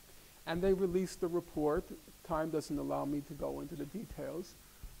 And they released the report. Time doesn't allow me to go into the details,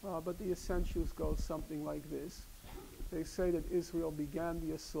 but the essentials go something like this. They say that Israel began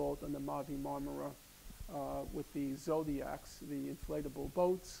the assault on the Mavi Marmara with the Zodiacs, the inflatable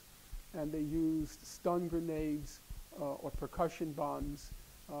boats, and they used stun grenades or percussion bombs,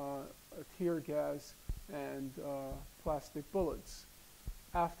 tear gas, and plastic bullets.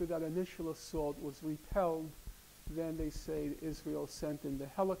 After that initial assault was repelled, then they say Israel sent in the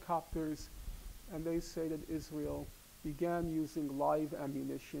helicopters, and they say that Israel began using live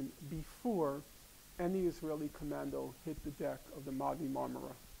ammunition before any Israeli commando hit the deck of the Mavi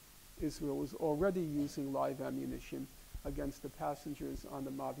Marmara. Israel was already using live ammunition against the passengers on the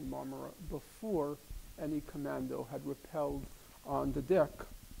Mavi Marmara before any commando had rappelled on the deck.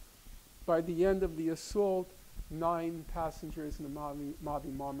 By the end of the assault, 9 passengers in the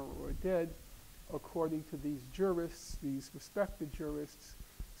Mavi Marmara were dead. According to these jurists, these respected jurists,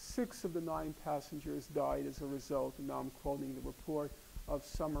 6 of the 9 passengers died as a result, and now I'm quoting the report, of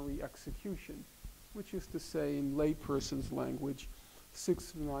summary execution, which is to say, in layperson's language,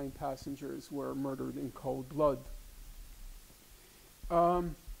 6 of the 9 passengers were murdered in cold blood.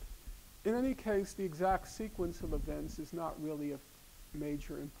 In any case, the exact sequence of events is not really of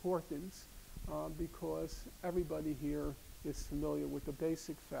major importance because everybody here is familiar with the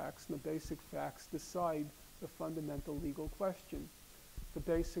basic facts, and the basic facts decide the fundamental legal question. The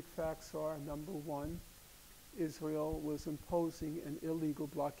basic facts are, number 1, Israel was imposing an illegal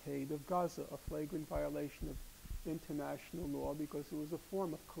blockade of Gaza, a flagrant violation of international law because it was a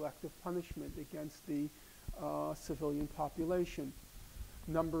form of collective punishment against the civilian population.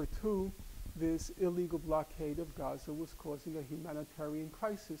 Number 2, this illegal blockade of Gaza was causing a humanitarian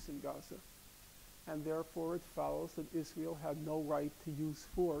crisis in Gaza, and therefore it follows that Israel had no right to use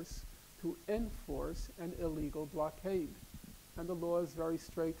force to enforce an illegal blockade. And the law is very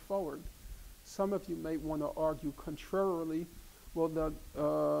straightforward. Some of you may want to argue contrarily, well,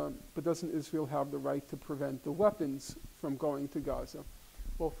 but doesn't Israel have the right to prevent the weapons from going to Gaza?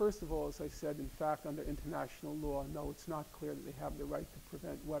 Well, first of all, as I said, in fact, under international law, no, it's not clear that they have the right to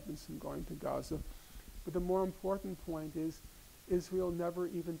prevent weapons from going to Gaza. But the more important point is Israel never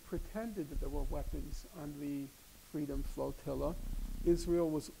even pretended that there were weapons on the Freedom Flotilla. Israel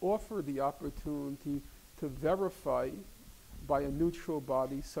was offered the opportunity to verify by a neutral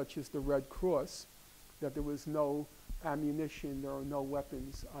body such as the Red Cross that there was no ammunition, there were no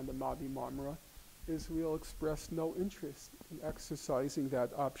weapons on the Mavi Marmara. Israel expressed no interest in exercising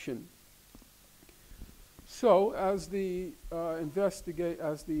that option. So, as the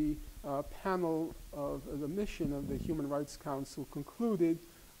panel of the mission of the Human Rights Council concluded,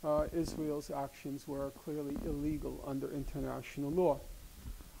 Israel's actions were clearly illegal under international law.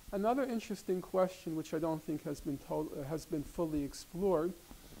 Another interesting question, which I don't think has been fully explored,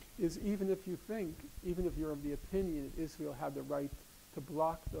 is even if you're of the opinion that Israel had the right to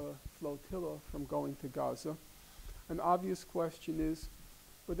block the flotilla from going to Gaza, an obvious question is,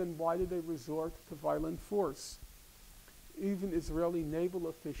 but then why did they resort to violent force? Even Israeli naval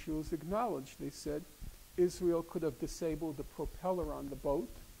officials acknowledged, they said, Israel could have disabled the propeller on the boat,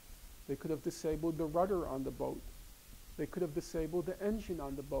 they could have disabled the rudder on the boat, they could have disabled the engine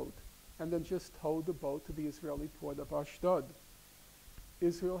on the boat, and then just towed the boat to the Israeli port of Ashdod.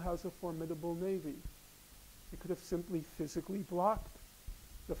 Israel has a formidable navy. It could have simply physically blocked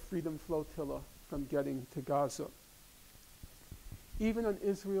the Freedom Flotilla from getting to Gaza. Even on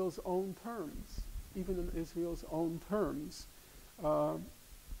Israel's own terms, even in Israel's own terms,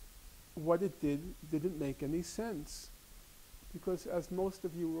 what it did didn't make any sense. Because as most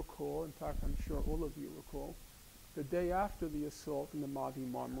of you recall, in fact I'm sure all of you recall, the day after the assault in the Mavi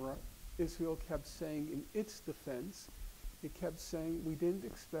Marmara, Israel kept saying in its defense, it kept saying we didn't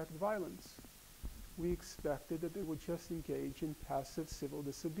expect violence. We expected that they would just engage in passive civil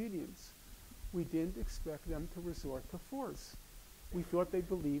disobedience. We didn't expect them to resort to force. We thought they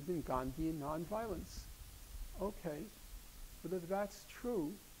believed in Gandhian nonviolence. Okay, but if that's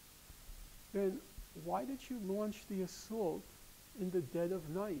true, then why did you launch the assault in the dead of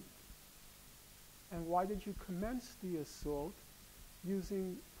night? And why did you commence the assault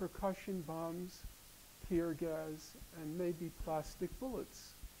using percussion bombs, tear gas, and maybe plastic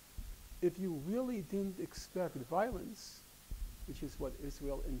bullets? If you really didn't expect violence, which is what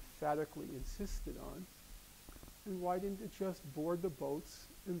Israel emphatically insisted on, then why didn't it just board the boats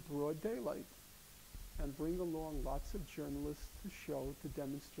in broad daylight and bring along lots of journalists to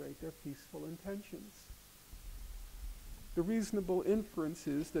demonstrate their peaceful intentions? The reasonable inference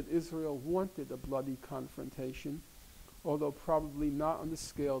is that Israel wanted a bloody confrontation, although probably not on the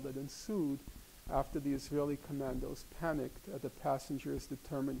scale that ensued after the Israeli commandos panicked at the passengers'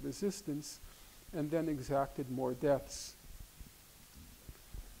 determined resistance and then exacted more deaths.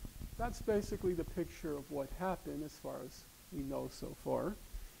 That's basically the picture of what happened as far as we know so far.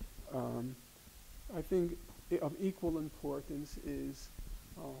 I think of equal importance is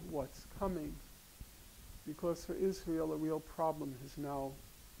what's coming, because for Israel a real problem has now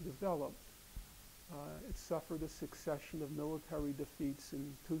developed. It suffered a succession of military defeats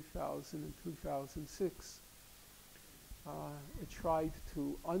in 2000 and 2006. It tried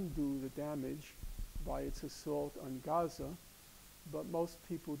to undo the damage by its assault on Gaza, but most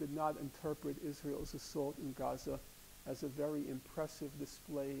people did not interpret Israel's assault in Gaza as a very impressive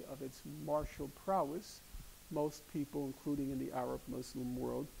display of its martial prowess. Most people, including in the Arab Muslim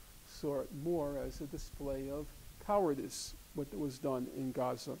world, saw it more as a display of cowardice, what was done in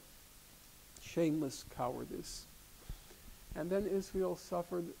Gaza. Shameless cowardice. And then Israel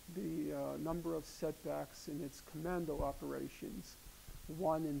suffered the number of setbacks in its commando operations.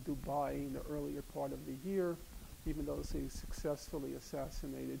 One in Dubai in the earlier part of the year. Even though they successfully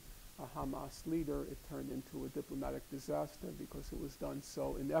assassinated a Hamas leader, it turned into a diplomatic disaster because it was done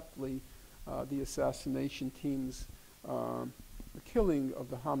so ineptly. The assassination team's killing of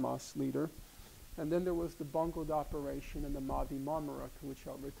the Hamas leader. And then there was the bungled operation in the Mavi Marmara, to which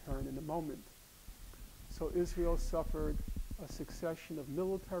I'll return in a moment. So Israel suffered a succession of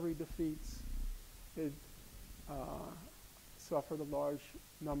military defeats. It suffered a large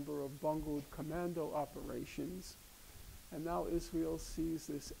number of bungled commando operations. And now Israel sees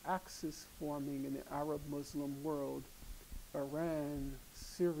this axis forming in the Arab Muslim world: Iran,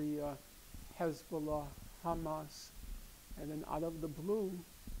 Syria, Hezbollah, Hamas, and then out of the blue,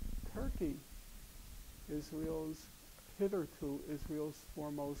 Turkey. Hitherto Israel's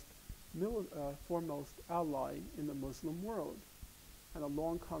foremost ally in the Muslim world. And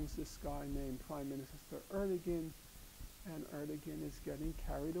along comes this guy named Prime Minister Erdogan, and Erdogan is getting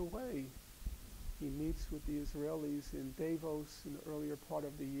carried away. He meets with the Israelis in Davos in the earlier part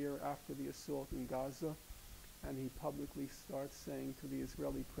of the year after the assault in Gaza, and he publicly starts saying to the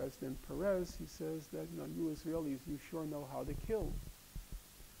Israeli President Perez, he says that, you Israelis, you sure know how to kill.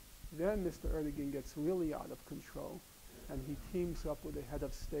 Then Mr. Erdogan gets really out of control, and he teams up with the head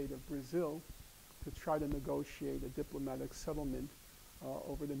of state of Brazil to try to negotiate a diplomatic settlement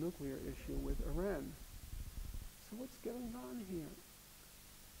over the nuclear issue with Iran. So what's going on here?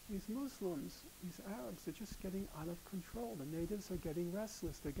 These Muslims, these Arabs, they're just getting out of control. The natives are getting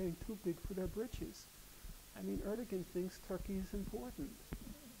restless. They're getting too big for their britches. I mean, Erdogan thinks Turkey is important.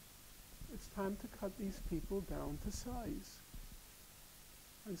 It's time to cut these people down to size.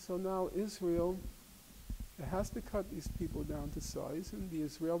 And so now Israel has to cut these people down to size, and the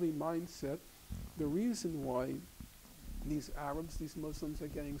Israeli mindset, the reason why these Arabs, these Muslims are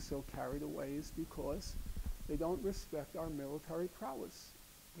getting so carried away is because they don't respect our military prowess.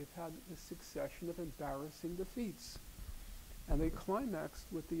 We've had a succession of embarrassing defeats. And they climaxed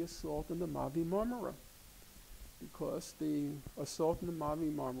with the assault in the Mavi Marmara, because the assault in the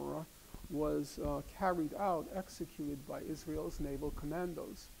Mavi Marmara was carried out, executed by Israel's naval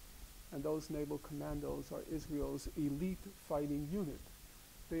commandos. And those naval commandos are Israel's elite fighting unit.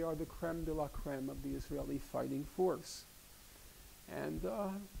 They are the creme de la creme of the Israeli fighting force. And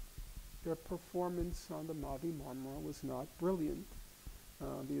their performance on the Mavi Marmara was not brilliant.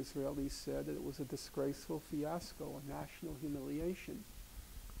 The Israelis said that it was a disgraceful fiasco, a national humiliation.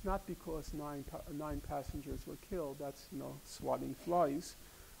 Not because nine passengers were killed, that's swatting flies,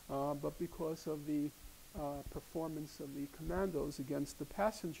 but because of the performance of the commandos against the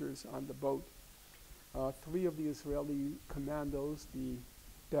passengers on the boat. 3 of the Israeli commandos, the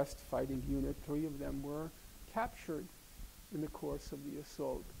best fighting unit, 3 of them were captured in the course of the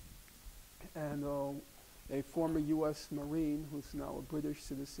assault. And a former U.S. Marine, who's now a British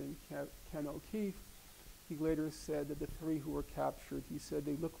citizen, Ken O'Keefe, he later said that the 3 who were captured, he said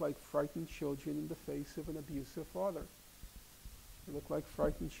they look like frightened children in the face of an abusive father. They look like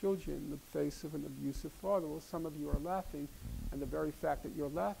frightened children in the face of an abusive father. Well, some of you are laughing, and the very fact that you're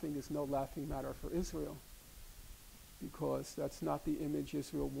laughing is no laughing matter for Israel, because that's not the image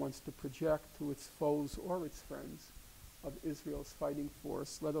Israel wants to project to its foes or its friends of Israel's fighting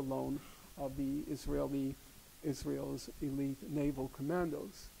force, let alone of the Israel's elite naval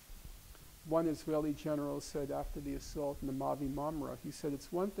commandos. One Israeli general said after the assault in the Mavi Mamre, he said,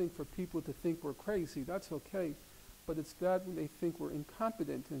 it's one thing for people to think we're crazy, that's okay, but it's bad when they think we're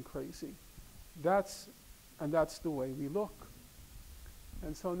incompetent and crazy. That's the way we look.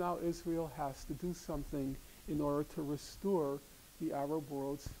 And so now Israel has to do something in order to restore the Arab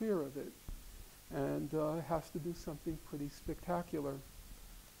world's fear of it. And it has to do something pretty spectacular.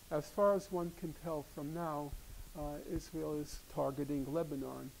 As far as one can tell from now, Israel is targeting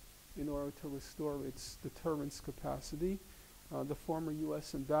Lebanon in order to restore its deterrence capacity. The former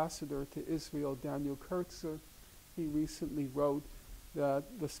U.S. ambassador to Israel, Daniel Kurtzer, he recently wrote that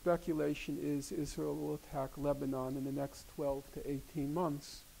the speculation is Israel will attack Lebanon in the next 12 to 18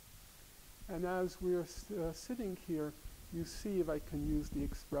 months. And as we're sitting here, you see, if I can use the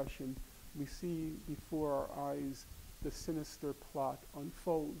expression, we see before our eyes the sinister plot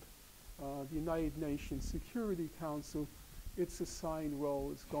unfold. The United Nations Security Council, its assigned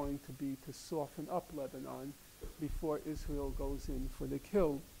role is going to be to soften up Lebanon before Israel goes in for the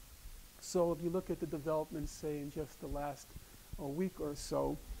kill. So if you look at the developments, say, in just the last week or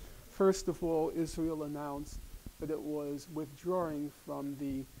so, first of all, Israel announced that it was withdrawing from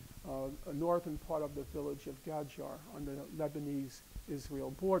the northern part of the village of Gajar on the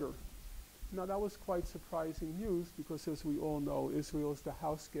Lebanese-Israel border. Now that was quite surprising news because, as we all know, Israel is the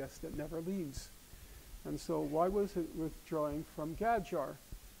house guest that never leaves. And so why was it withdrawing from Gajar?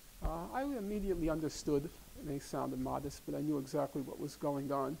 I immediately understood, it may sound modest, but I knew exactly what was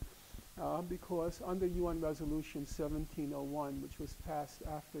going on. Because under UN Resolution 1701, which was passed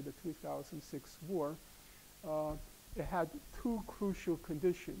after the 2006 war, it had 2 crucial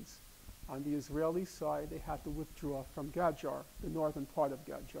conditions. On the Israeli side, they had to withdraw from Gajar, the northern part of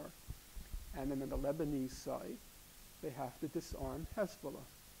Gajar. And then on the Lebanese side, they have to disarm Hezbollah.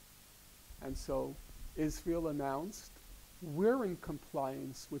 And so Israel announced, we're in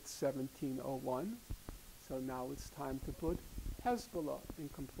compliance with 1701, so now it's time to put Hezbollah in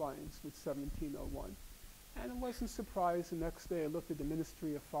compliance with 1701. And it wasn't surprised. The next day I looked at the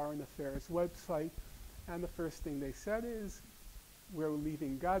Ministry of Foreign Affairs website, and the first thing they said is, we're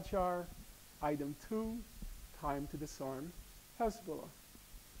leaving Gajar. Item 2, time to disarm Hezbollah.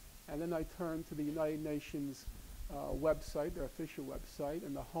 And then I turned to the United Nations website, their official website,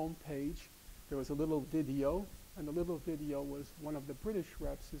 and the home page, there was a little video, and the little video was one of the British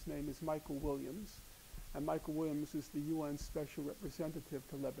reps. His name is Michael Williams. And Michael Williams is the UN Special Representative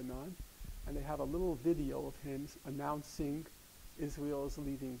to Lebanon. And they have a little video of him announcing Israel is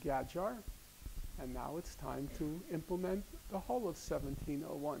leaving Gajar, and now it's time to implement the whole of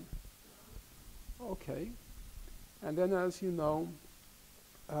 1701. Okay. And then, as you know,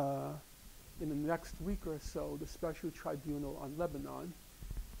 in the next week or so, the Special Tribunal on Lebanon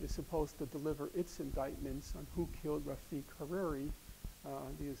is supposed to deliver its indictments on who killed Rafik Hariri,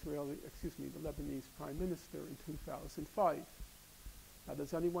 the Lebanese Prime Minister, in 2005. Now,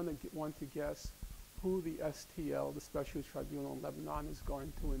 does anyone want to guess who the STL, the Special Tribunal in Lebanon, is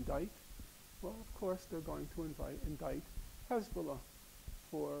going to indict? Well, of course, they're going to indict Hezbollah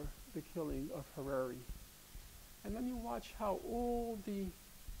for the killing of Hariri. And then you watch how all the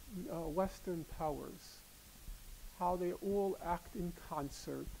Western powers, how they all act in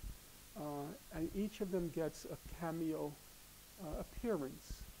concert, and each of them gets a cameo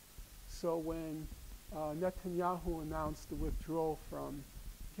appearance. So when Netanyahu announced the withdrawal from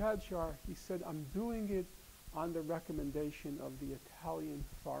Gajar, he said, I'm doing it on the recommendation of the Italian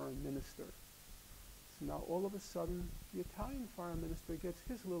foreign minister. So now all of a sudden, the Italian foreign minister gets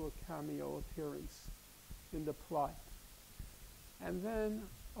his little cameo appearance in the plot. And then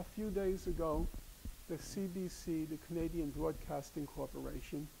a few days ago, the CBC, the Canadian Broadcasting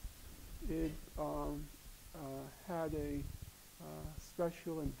Corporation, it had a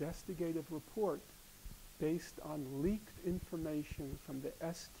special investigative report based on leaked information from the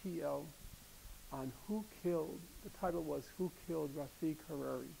STL on who killed, the title was Who Killed Rafik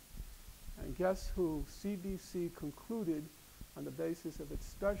Hariri. And guess who CBC concluded on the basis of its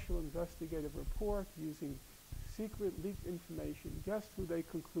special investigative report using secret leaked information, guess who they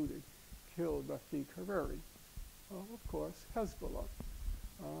concluded killed Rafik Hariri? Well, of course, Hezbollah.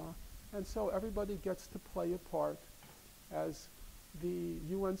 And so everybody gets to play a part as the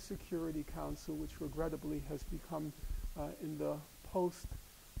UN Security Council, which regrettably has become in the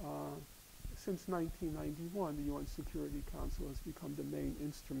since 1991, the UN Security Council has become the main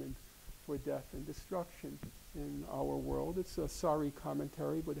instrument for death and destruction in our world. It's a sorry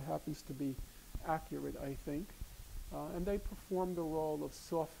commentary, but it happens to be accurate, I think. And they perform the role of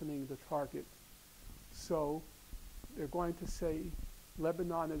softening the target. So they're going to say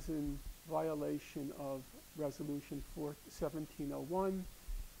Lebanon is in violation of Resolution 1701,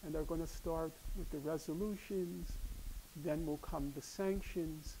 and they're going to start with the resolutions, then will come the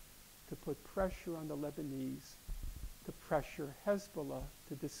sanctions to put pressure on the Lebanese, to pressure Hezbollah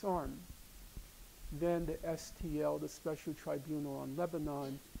to disarm. Then the STL, the Special Tribunal on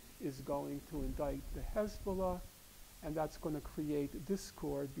Lebanon, is going to indict the Hezbollah, and that's going to create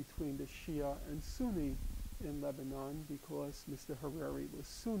discord between the Shia and Sunni in Lebanon because Mr. Hariri was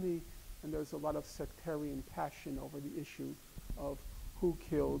Sunni, and there's a lot of sectarian passion over the issue of who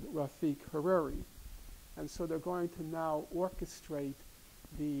killed Rafik Hariri. And so they're going to now orchestrate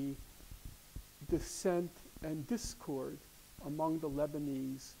the dissent and discord among the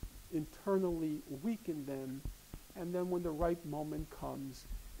Lebanese, internally weaken them, and then when the right moment comes,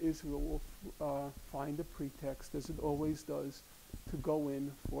 Israel will find a pretext, as it always does, to go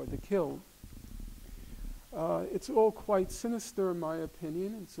in for the kill. It's all quite sinister, in my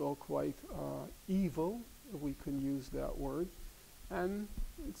opinion. It's all quite evil, if we can use that word. And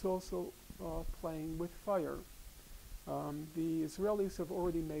it's also playing with fire. The Israelis have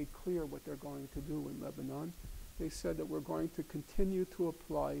already made clear what they're going to do in Lebanon. They said that we're going to continue to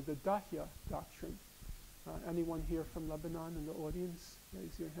apply the Dahya doctrine. Anyone here from Lebanon in the audience?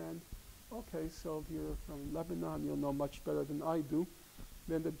 Raise your hand. Okay, so if you're from Lebanon, you'll know much better than I do.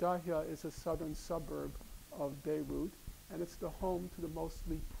 Then the Dahya is a southern suburb of Beirut, and it's the home to the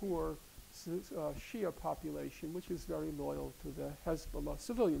mostly poor Shia population, which is very loyal to the Hezbollah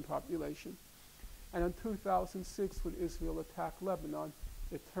civilian population. And in 2006, when Israel attacked Lebanon,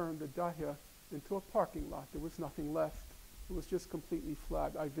 it turned the Dahya into a parking lot. There was nothing left. It was just completely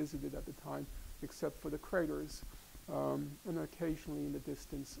flat. I visited at the time, except for the craters, and occasionally in the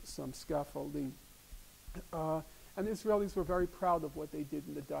distance some scaffolding. And the Israelis were very proud of what they did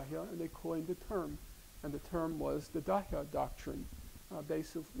in the Dahya, and they coined a term. And the term was the Dahya doctrine,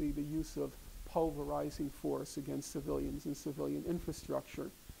 basically the use of pulverizing force against civilians and civilian infrastructure.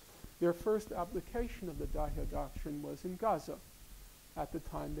 Their first application of the Dahya doctrine was in Gaza. At the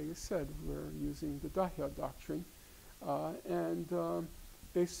time they said, we're using the Dahya doctrine. And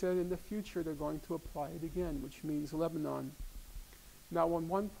they said in the future they're going to apply it again, which means Lebanon. Now, on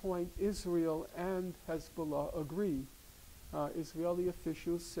one point, Israel and Hezbollah agree. Israeli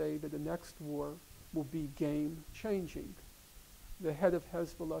officials say that the next war will be game-changing. The head of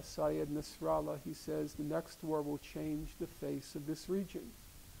Hezbollah, Sayed Nasrallah, he says the next war will change the face of this region.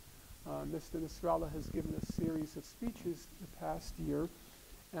 Mr. Nasrallah has given a series of speeches the past year,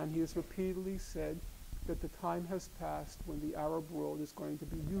 and he has repeatedly said that the time has passed when the Arab world is going to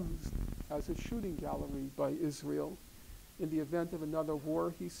be used as a shooting gallery by Israel. In the event of another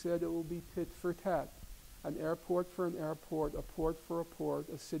war, he said it will be tit for tat. An airport for an airport, a port for a port,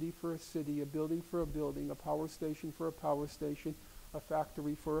 a city for a city, a building for a building, a power station for a power station, a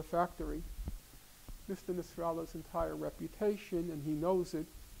factory for a factory. Mr. Nasrallah's entire reputation, and he knows it,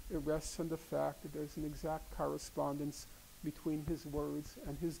 it rests on the fact that there's an exact correspondence between his words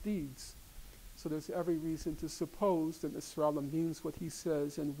and his deeds. So there's every reason to suppose that Nasrallah means what he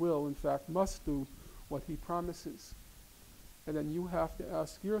says and will, in fact, must do what he promises. And then you have to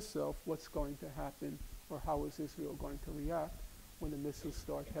ask yourself what's going to happen, or how is Israel going to react when the missiles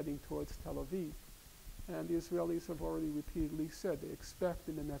start heading towards Tel Aviv. And the Israelis have already repeatedly said they expect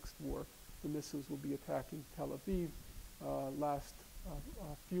in the next war the missiles will be attacking Tel Aviv.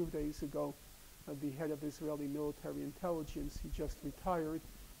 A few days ago, the head of Israeli military intelligence, he just retired,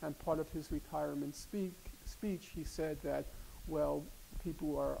 and part of his retirement speech, he said that, well,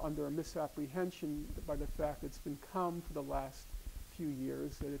 people are under a misapprehension by the fact it's been calm for the last few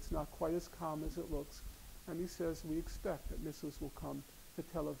years, that it's not quite as calm as it looks. And he says, we expect that missiles will come to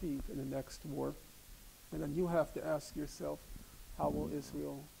Tel Aviv in the next war. And then you have to ask yourself, how will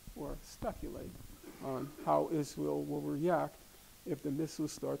Israel, or speculate on how Israel will react if the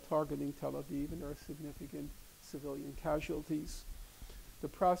missiles start targeting Tel Aviv and there are significant civilian casualties. The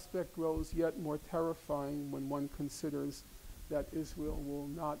prospect grows yet more terrifying when one considers that Israel will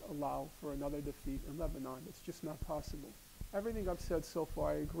not allow for another defeat in Lebanon. It's just not possible. Everything I've said so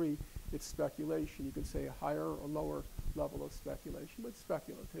far, I agree, it's speculation. You can say a higher or lower level of speculation, but it's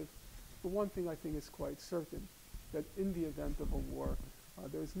speculative. But one thing I think is quite certain, that in the event of a war,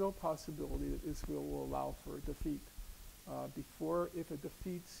 there's no possibility that Israel will allow for a defeat. If a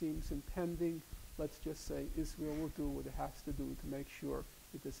defeat seems impending, let's just say Israel will do what it has to do to make sure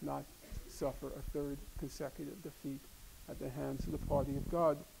it does not suffer a third consecutive defeat at the hands of the party of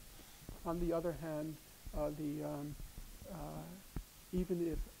God. On the other hand, even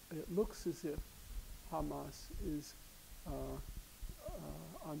if it looks as if Hamas is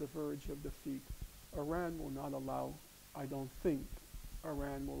on the verge of defeat, Iran will not allow, I don't think,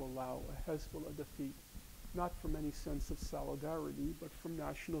 Iran will allow a Hezbollah defeat, not from any sense of solidarity, but from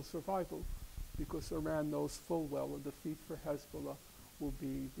national survival, because Iran knows full well a defeat for Hezbollah will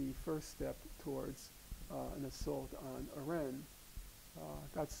be the first step towards an assault on Iran.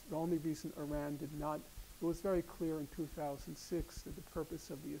 That's the only reason Iran did not. It was very clear in 2006 that the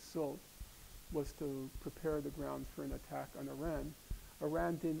purpose of the assault was to prepare the ground for an attack on Iran.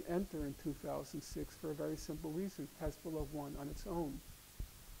 Iran didn't enter in 2006 for a very simple reason. Hezbollah won on its own.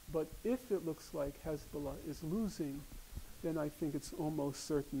 But if it looks like Hezbollah is losing, then I think it's almost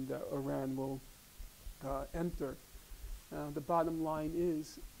certain that Iran will enter. The bottom line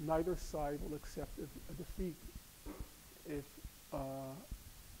is neither side will accept a defeat if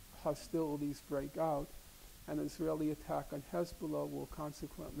hostilities break out. An Israeli attack on Hezbollah will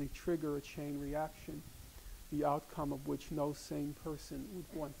consequently trigger a chain reaction, the outcome of which no sane person would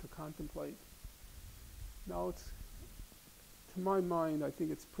want to contemplate. Now, to my mind, I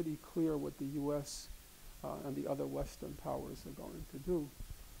think it's pretty clear what the U.S. And the other Western powers are going to do.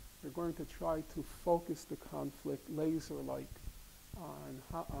 They're going to try to focus the conflict laser-like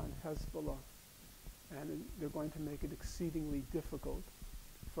on Hezbollah, and they're going to make it exceedingly difficult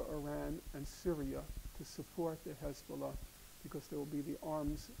for Iran and Syria to support the Hezbollah, because there will be the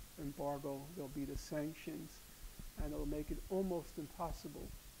arms embargo, there will be the sanctions, and it will make it almost impossible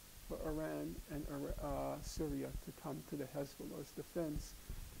for Iran and Syria to come to the Hezbollah's defense,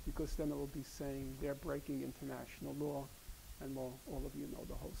 because then it will be saying they're breaking international law, and well, all of you know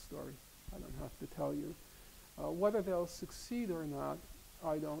the whole story. I don't have to tell you. Whether they'll succeed or not,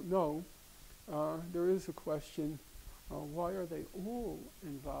 I don't know. There is a question, why are they all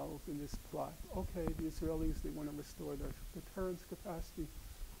involved in this plot? Okay, the Israelis, they want to restore their deterrence capacity,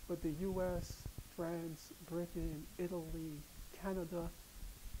 but the U.S., France, Britain, Italy, Canada,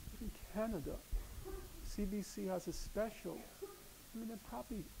 even Canada, CBC has a special. I mean, there are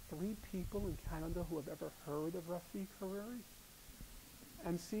probably 3 people in Canada who have ever heard of Rafik Hariri.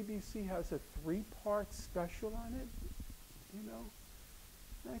 And CBC has a 3-part special on it, you know.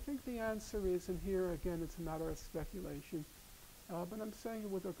 And I think the answer is, and here again it's a matter of speculation, but I'm saying it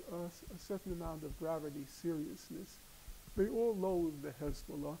with a certain amount of gravity, seriousness. They all loathe the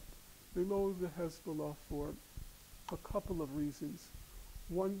Hezbollah. They loathe the Hezbollah for a couple of reasons.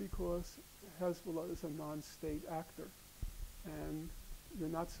 One, because Hezbollah is a non-state actor, and you're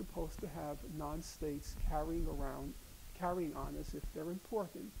not supposed to have non-states carrying on as if they're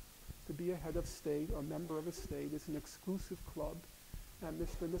important. To be a head of state or member of a state is an exclusive club, and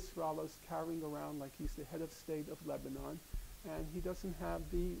Mr. Nasrallah is carrying around like he's the head of state of Lebanon, and he doesn't have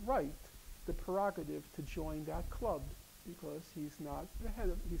the right, the prerogative to join that club, because he's not a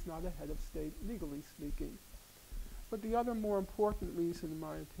head of state, legally speaking. But the other more important reason, in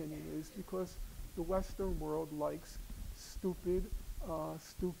my opinion, is because the Western world likes stupid,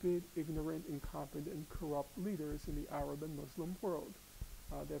 ignorant, incompetent, and corrupt leaders in the Arab and Muslim world.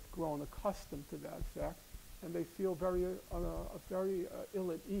 They've grown accustomed to that fact, and they feel very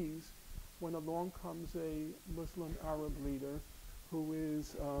ill at ease when along comes a Muslim Arab leader who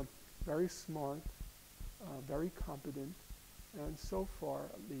is very smart, very competent, and so far,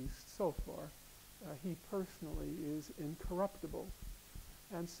 he personally is incorruptible.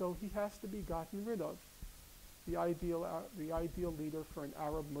 And so he has to be gotten rid of. The ideal leader for the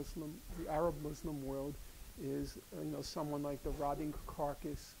Arab Muslim world is someone like the rotting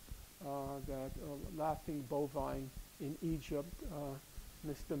carcass, that laughing bovine in Egypt,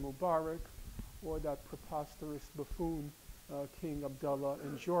 Mr. Mubarak, or that preposterous buffoon, King Abdullah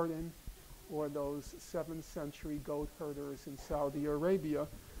in Jordan, or those 7th century goat herders in Saudi Arabia.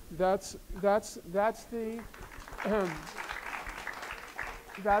 That's the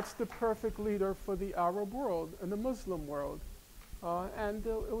that's the perfect leader for the Arab world and the Muslim world. And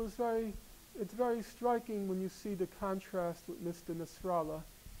it's very striking when you see the contrast with Mr. Nasrallah.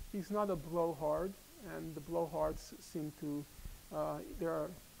 He's not a blowhard, and the blowhards seem to, there are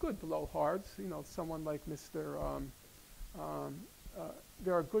good blowhards, someone like Mr. Um,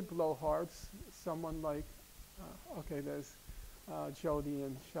 there are good blowhards, someone like, okay, there's Jody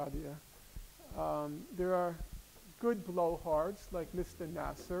and Shadia. There are good blowhards like Mr.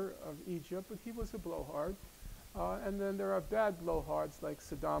 Nasser of Egypt, but he was a blowhard. And then there are bad blowhards like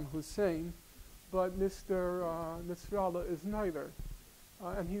Saddam Hussein, but Mr. Nasrallah is neither.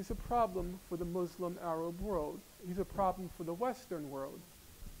 And he's a problem for the Muslim Arab world. He's a problem for the Western world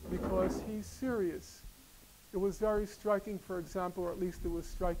because he's serious. It was very striking, for example, or at least it was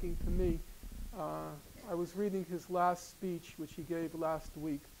striking to me. I was reading his last speech, which he gave last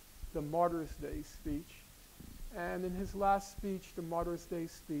week, the Martyrs' Day speech. And in his last speech, the Martyrs' Day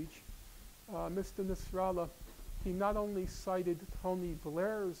speech, Mr. Nasrallah, he not only cited Tony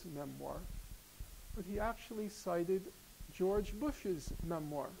Blair's memoir, but he actually cited George Bush's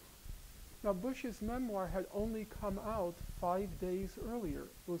memoir. Now, Bush's memoir had only come out 5 days earlier.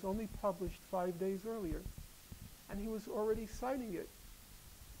 It was only published 5 days earlier. And he was already citing it.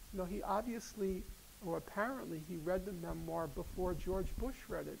 You know, he obviously, or apparently, he read the memoir before George Bush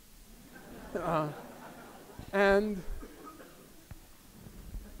read it. And,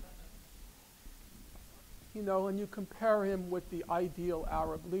 you know, and you compare him with the ideal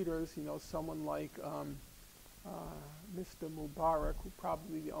Arab leaders, you know, someone like Mr. Mubarak, who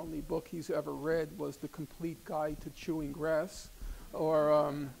probably the only book he's ever read was The Complete Guide to Chewing Grass,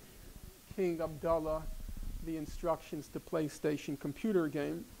 or King Abdullah, The Instructions to PlayStation Computer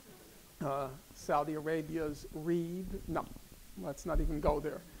Game, Saudi Arabia's Reed. No, let's not even go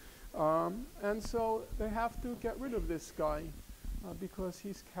there. And so they have to get rid of this guy because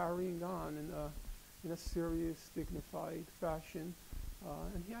he's carrying on in a serious, dignified fashion,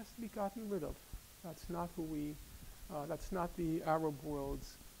 and he has to be gotten rid of. That's not who we, that's not the Arab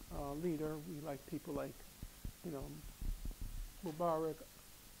world's leader. We like people like, you know, Mubarak,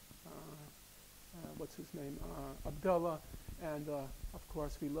 what's his name, Abdullah, and of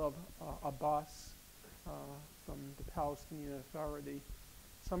course we love Abbas from the Palestinian Authority.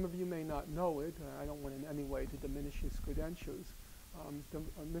 Some of you may not know it. I don't want in any way to diminish his credentials.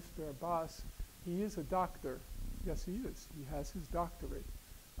 Mr. Abbas, he is a doctor. Yes, he is. He has his doctorate.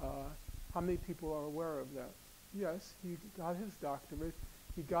 How many people are aware of that? Yes, he got his doctorate.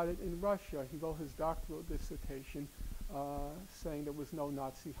 He got it in Russia. He wrote his doctoral dissertation saying there was no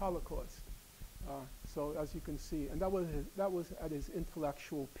Nazi Holocaust. So as you can see, and that was at his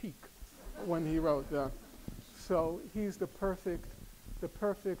intellectual peak when he wrote that. So he's the perfect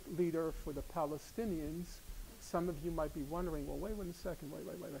leader for the Palestinians. Some of you might be wondering, well, wait a second, wait.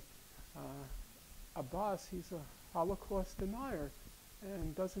 Abbas, he's a Holocaust denier.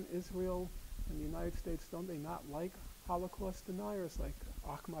 And doesn't Israel and the United States, don't they not like Holocaust deniers like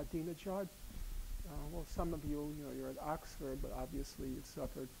Ahmadinejad? Well, some of you, you're at Oxford, but obviously you've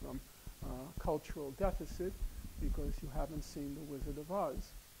suffered from cultural deficit because you haven't seen The Wizard of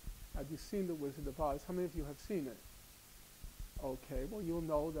Oz. Have you seen The Wizard of Oz? How many of you have seen it? Okay, well, you'll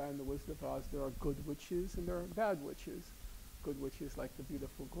know that in The Wizard of Oz there are good witches and there are bad witches. Good witches like the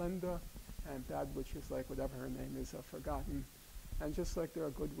beautiful Glinda, and bad witches like whatever her name is, I've forgotten. And just like there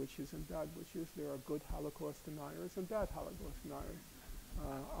are good witches and bad witches, there are good Holocaust deniers and bad Holocaust deniers.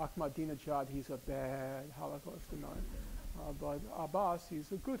 Ahmadinejad, he's a bad Holocaust denier. But Abbas,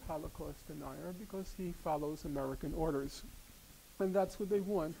 he's a good Holocaust denier because he follows American orders. And that's what they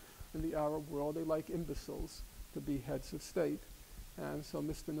want in the Arab world. They like imbeciles to be heads of state. And so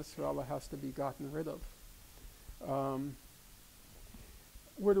Mr. Nasrallah has to be gotten rid of.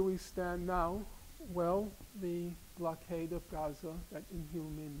 Where do we stand now? Well, the blockade of Gaza, that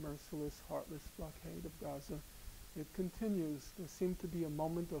inhuman, merciless, heartless blockade of Gaza, it continues. There seemed to be a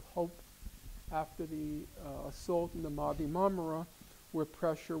moment of hope after the assault in the Wadi Marmara, where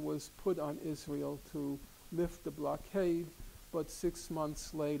pressure was put on Israel to lift the blockade, but 6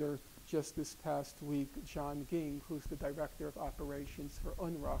 months later, just this past week, John Ging, who's the director of operations for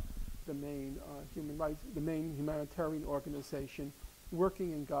UNRWA, the main humanitarian organization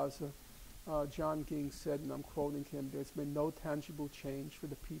working in Gaza, John Ging said, and I'm quoting him, "There's been no tangible change for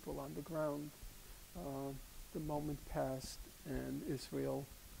the people on the ground." The moment passed, and Israel,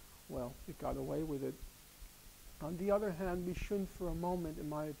 well, it got away with it. On the other hand, we shouldn't for a moment, in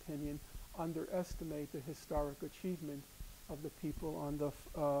my opinion, underestimate the historic achievement of the people on the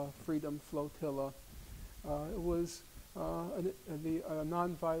Freedom Flotilla. It was a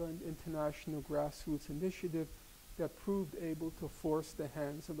nonviolent international grassroots initiative that proved able to force the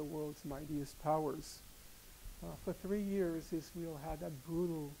hands of the world's mightiest powers. For 3 years, Israel had that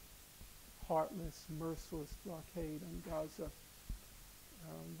brutal, heartless, merciless blockade on Gaza.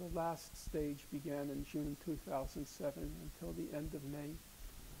 The last stage began in June 2007 until the end of May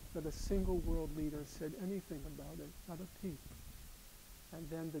that a single world leader said anything about it, not a peep. And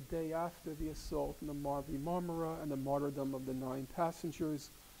then the day after the assault on the Mavi Marmara and the martyrdom of the 9 passengers,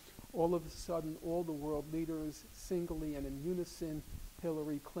 all of a sudden, all the world leaders, singly and in unison,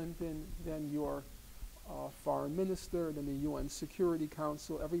 Hillary Clinton, then your foreign minister, then the UN Security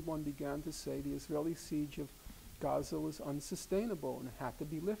Council, everyone began to say the Israeli siege of Gaza was unsustainable and had to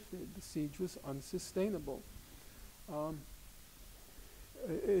be lifted. The siege was unsustainable.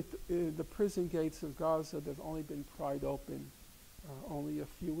 The prison gates of Gaza, they've only been pried open only a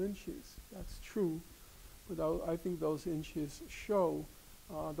few inches. That's true, but I think those inches show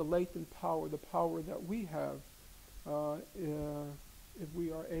the latent power, the power that we have if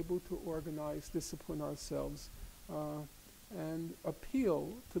we are able to organize, discipline ourselves, and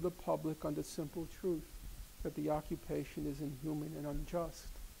appeal to the public on the simple truth that the occupation is inhuman and unjust.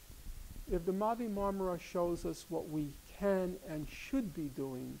 If the Mavi Marmara shows us what we can and should be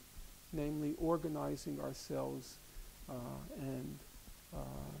doing, namely organizing ourselves and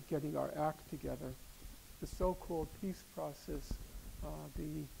getting our act together, the so-called peace process,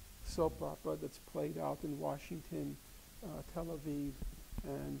 the soap opera that's played out in Washington, Tel Aviv,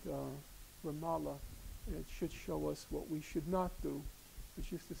 and Ramallah, it should show us what we should not do,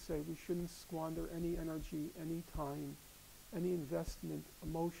 which is to say we shouldn't squander any energy, any time, any investment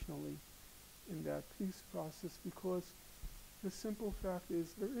emotionally in that peace process, because the simple fact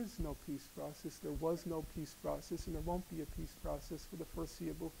is there is no peace process, there was no peace process, and there won't be a peace process for the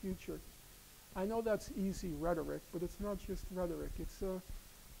foreseeable future. I know that's easy rhetoric, but it's not just rhetoric. It's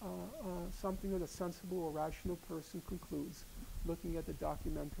something that a sensible or rational person concludes looking at the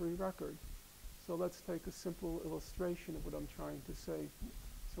documentary record. So let's take a simple illustration of what I'm trying to say.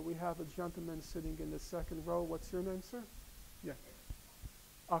 So we have a gentleman sitting in the second row. What's your name, sir? Yeah.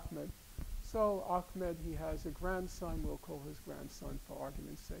 Ahmed. So Ahmed, he has a grandson. We'll call his grandson, for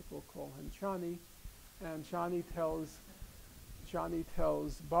argument's sake, we'll call him Johnny. And Johnny tells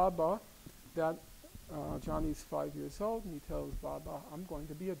Baba that Johnny's 5 years old, and he tells Baba, I'm going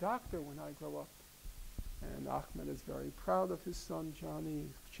to be a doctor when I grow up. And Ahmed is very proud of his son, Johnny.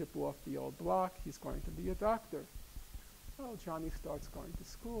 Chip off the old block, he's going to be a doctor. Well, Johnny starts going to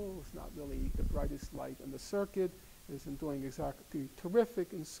school. He's not really the brightest light on the circuit. He isn't doing exactly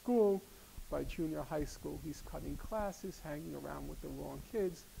terrific in school. By junior high school, he's cutting classes, hanging around with the wrong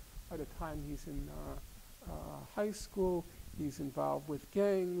kids. By the time he's in high school, he's involved with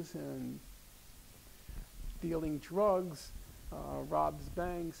gangs and dealing drugs, robs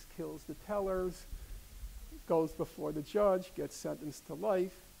banks, kills the tellers, goes before the judge, gets sentenced to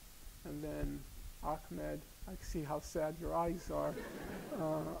life, and then Ahmed, I see how sad your eyes are.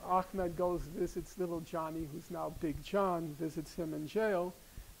 Ahmed goes, visits little Johnny, who's now Big John, visits him in jail,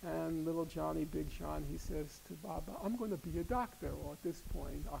 and little Johnny, Big John, he says to Baba, I'm going to be a doctor. Well, at this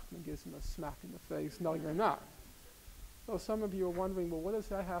point, Ahmed gives him a smack in the face. No, you're not. So some of you are wondering, well, what does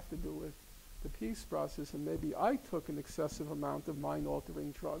that have to do with the peace process? And maybe I took an excessive amount of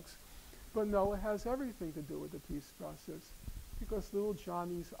mind-altering drugs. But no, it has everything to do with the peace process, because little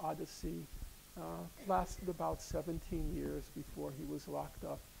Johnny's odyssey lasted about 17 years before he was locked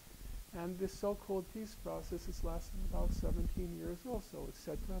up. And this so-called peace process has lasted about 17 years also. It's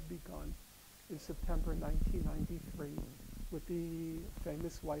said to have begun in September 1993 with the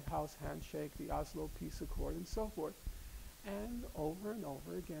famous White House handshake, the Oslo Peace Accord, and so forth. And over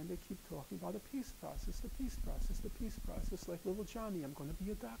again, they keep talking about the peace process, the peace process, the peace process, like little Johnny, I'm going to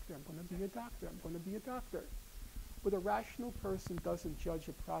be a doctor, I'm going to be a doctor, I'm going to be a doctor. But a rational person doesn't judge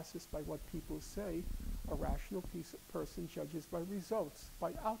a process by what people say. A rational person judges by results,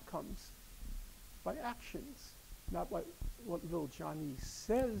 by outcomes, by actions, not what little Johnny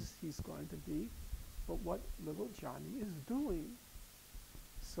says he's going to be, but what little Johnny is doing.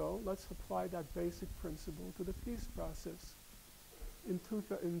 So let's apply that basic principle to the peace process. In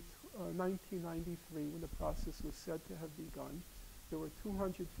 1993, when the process was said to have begun, there were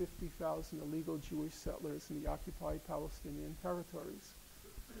 250,000 illegal Jewish settlers in the occupied Palestinian territories.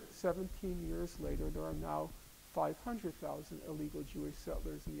 17 years later, there are now 500,000 illegal Jewish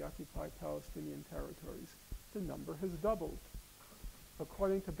settlers in the occupied Palestinian territories. The number has doubled.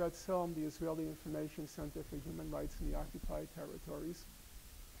 According to B'Tselem, the Israeli Information Center for Human Rights in the occupied territories,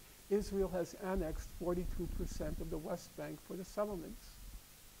 Israel has annexed 42% of the West Bank for the settlements.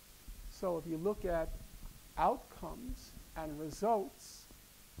 So if you look at outcomes and results,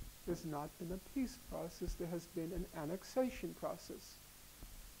 there's not been a peace process, there has been an annexation process.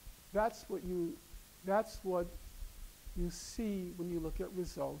 That's what you see when you look at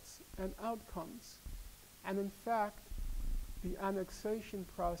results and outcomes. And in fact, the annexation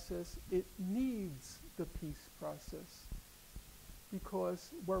process, it needs the peace process. because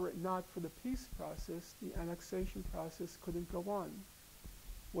were it not for the peace process, the annexation process couldn't go on.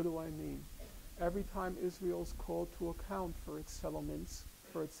 What do I mean? Every time Israel's called to account for its settlements,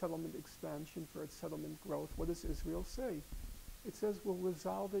 for its settlement expansion, for its settlement growth, what does Israel say? It says we'll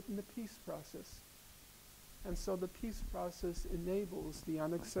resolve it in the peace process. And so the peace process enables the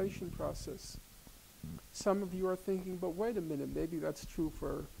annexation process. Some of you are thinking, but wait a minute, maybe that's true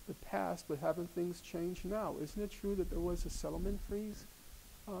for the past, but haven't things changed now? Isn't it true that there was a settlement freeze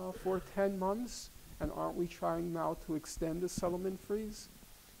for 10 months? And aren't we trying now to extend the settlement freeze?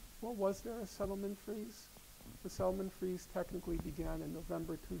 Well, was there a settlement freeze? The settlement freeze technically began in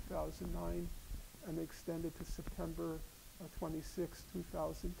November 2009 and extended to September 26,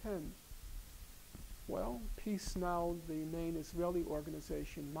 2010. Well, Peace Now, the main Israeli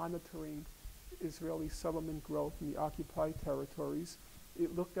organization monitoring Israeli settlement growth in the occupied territories,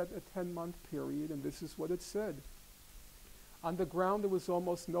 it looked at a 10-month period, and this is what it said. On the ground, there was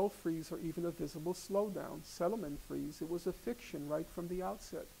almost no freeze or even a visible slowdown. Settlement freeze, it was a fiction right from the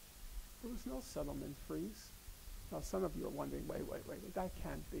outset. There was no settlement freeze. Now, some of you are wondering, wait, that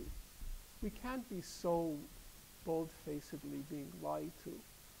can't be. We can't be so bold-facedly being lied to.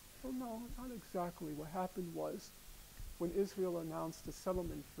 Well, no, not exactly. What happened was, when Israel announced the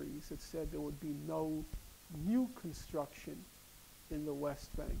settlement freeze, it said there would be no new construction in the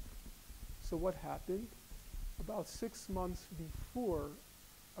West Bank. So what happened? About 6 months before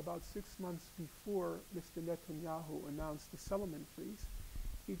Mr. Netanyahu announced the settlement freeze,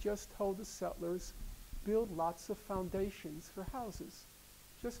 he just told the settlers, build lots of foundations for houses.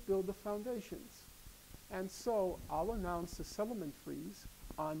 Just build the foundations. And so I'll announce the settlement freeze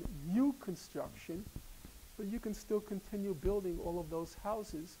on new construction, but you can still continue building all of those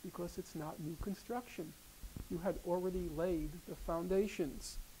houses because it's not new construction. You had already laid the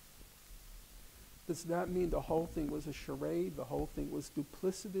foundations. Does that mean the whole thing was a charade? The whole thing was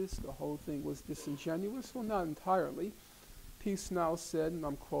duplicitous? The whole thing was disingenuous? Well, not entirely. Peace Now said, and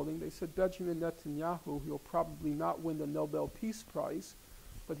I'm quoting, they said, Benjamin Netanyahu, he'll probably not win the Nobel Peace Prize,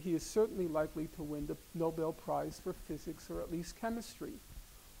 but he is certainly likely to win the Nobel Prize for physics or at least chemistry.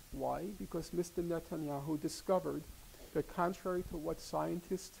 Why? Because Mr. Netanyahu discovered that contrary to what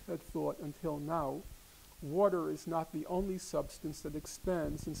scientists had thought until now, water is not the only substance that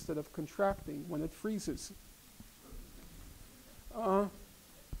expands instead of contracting when it freezes.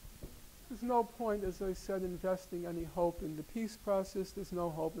 There's no point, as I said, investing any hope in the peace process. There's no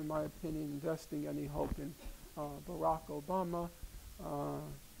hope, in my opinion, investing any hope in Barack Obama.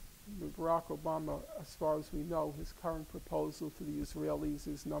 Barack Obama, as far as we know, his current proposal to the Israelis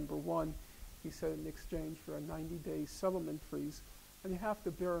is number one. He said in exchange for a 90-day settlement freeze. And you have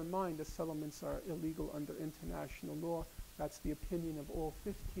to bear in mind that settlements are illegal under international law. That's the opinion of all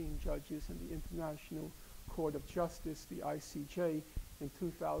 15 judges in the International Court of Justice, the ICJ, in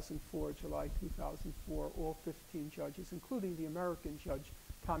 2004, July 2004. All 15 judges, including the American judge,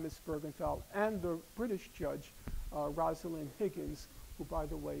 Thomas Bergenthal, and the British judge, Rosalind Higgins, who, by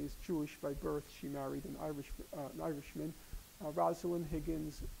the way, is Jewish by birth. She married an Irishman. Rosalind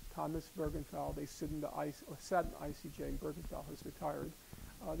Higgins, Thomas Bergenthal, they sat in the ICJ, and Bergenthal has retired.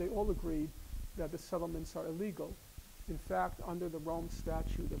 They all agreed that the settlements are illegal. In fact, under the Rome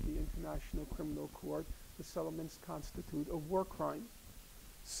Statute of the International Criminal Court, the settlements constitute a war crime.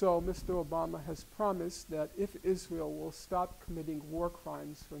 So Mr. Obama has promised that if Israel will stop committing war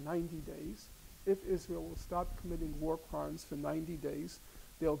crimes for 90 days,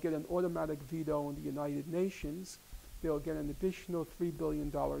 they'll get an automatic veto in the United Nations, they'll get an additional $3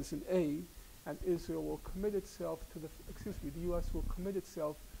 billion in aid, and Israel will commit itself to the U.S. will commit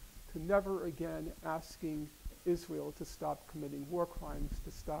itself to never again asking Israel to stop committing war crimes,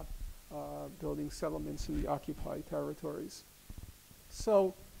 to stop building settlements in the occupied territories.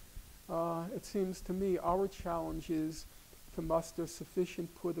 So it seems to me our challenge is to muster sufficient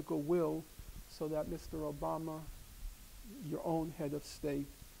political will so that Mr. Obama, your own head of state,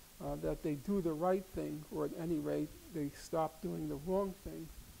 that they do the right thing, or at any rate, they stop doing the wrong thing,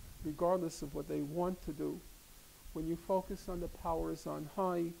 regardless of what they want to do. When you focus on the powers on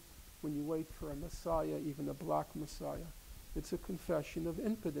high, when you wait for a Messiah, even a black Messiah, it's a confession of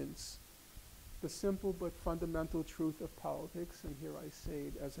impotence. The simple but fundamental truth of politics, and here I say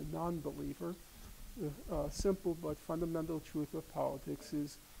it as a non-believer, the simple but fundamental truth of politics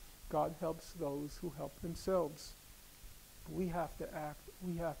is God helps those who help themselves. We have to act,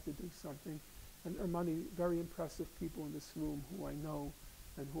 we have to do something. And there are many very impressive people in this room who I know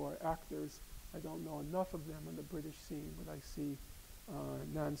and who are actors. I don't know enough of them on the British scene, but I see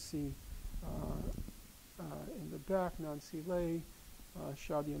Nancy in the back, Nancy Lay,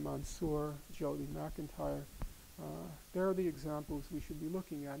 Shadia Mansour, Jodie McIntyre, They're the examples we should be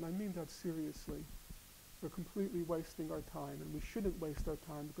looking at, and I mean that seriously. We're completely wasting our time, and we shouldn't waste our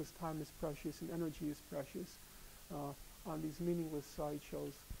time because time is precious and energy is precious on these meaningless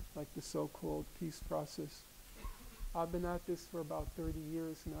sideshows like the so-called peace process. I've been at this for about 30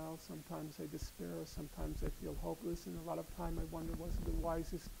 years now. Sometimes I despair, sometimes I feel hopeless, and a lot of time I wonder, was it the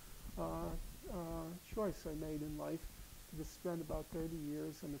wisest choice I made in life to spend about 30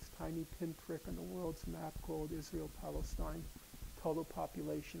 years on this tiny pinprick on the world's map called Israel-Palestine. Total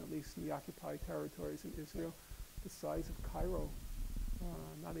population, at least in the occupied territories in Israel, the size of Cairo,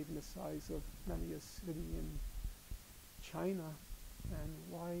 not even the size of many a city in China. And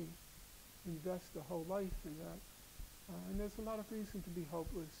why invest a whole life in that? And there's a lot of reason to be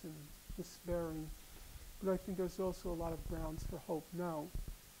hopeless and despairing, but I think there's also a lot of grounds for hope now.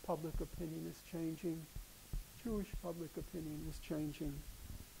 Public opinion is changing. Jewish public opinion is changing.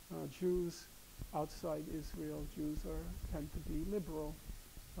 Jews outside Israel, Jews tend to be liberal.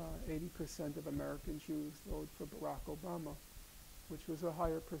 80% of American Jews vote for Barack Obama, which was a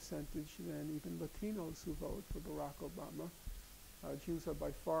higher percentage than even Latinos who vote for Barack Obama. Jews are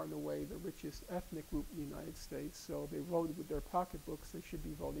by far and away the richest ethnic group in the United States, so they voted with their pocketbooks. They should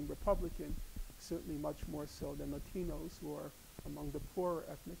be voting Republican, certainly much more so than Latinos, who are among the poorer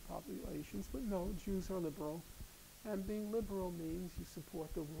ethnic populations. But no, Jews are liberal. And being liberal means you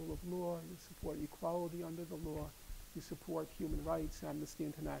support the rule of law, you support equality under the law, you support human rights. Amnesty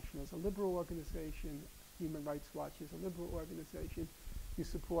International is a liberal organization. Human Rights Watch is a liberal organization. You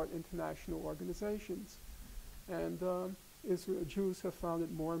support international organizations. And Jews have found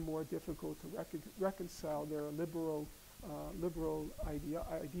it more and more difficult to reconcile their liberal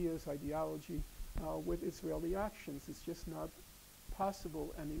ideology with Israeli actions. It's just not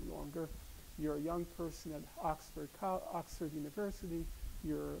possible any longer. You're a young person at Oxford University,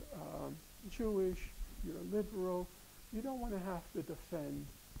 you're Jewish, you're liberal. You don't want to have to defend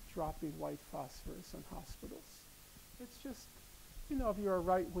dropping white phosphorus on hospitals. It's just, if you're a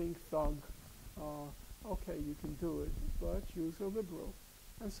right-wing thug, okay, you can do it, but Jews are liberal.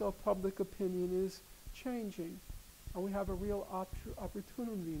 And so public opinion is changing, and we have a real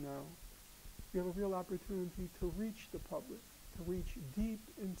opportunity now. We have a real opportunity to reach the public, to reach deep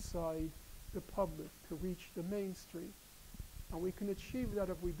inside the public, to reach the mainstream. And we can achieve that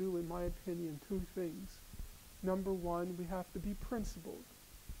if we do, in my opinion, two things. Number one, we have to be principled.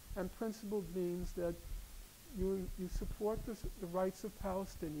 And principled means that you support the rights of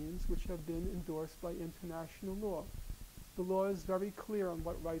Palestinians, which have been endorsed by international law. The law is very clear on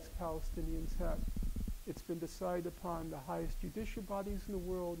what rights Palestinians have. It's been decided upon the highest judicial bodies in the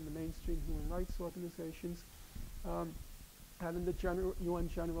world, and the mainstream human rights organizations, and in the UN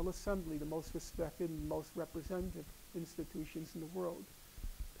General Assembly, the most respected and most representative institutions in the world.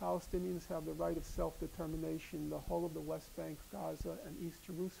 Palestinians have the right of self-determination, the whole of the West Bank, Gaza, and East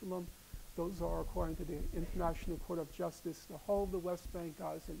Jerusalem. Those are, according to the International Court of Justice, the whole of the West Bank,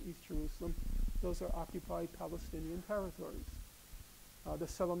 Gaza, and East Jerusalem. Those are occupied Palestinian territories. The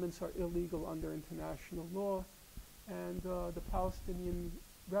settlements are illegal under international law, and the Palestinian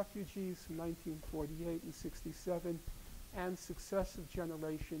refugees from 1948 and 67 and successive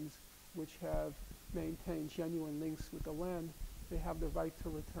generations which have maintained genuine links with the land, they have the right to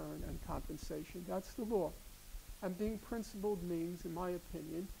return and compensation. That's the law. And being principled means, in my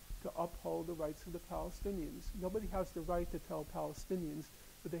opinion, to uphold the rights of the Palestinians. Nobody has the right to tell Palestinians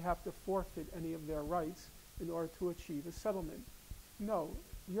that they have to forfeit any of their rights in order to achieve a settlement. No,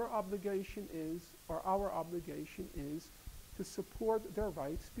 your obligation is, or our obligation is, to support their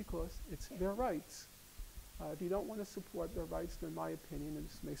rights because it's their rights. If you don't want to support their rights, then in my opinion, and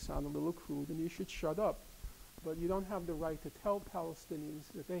this may sound a little crude, then you should shut up. But you don't have the right to tell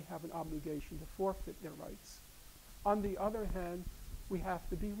Palestinians that they have an obligation to forfeit their rights. On the other hand, we have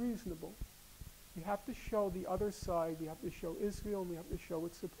to be reasonable. We have to show the other side, we have to show Israel, and we have to show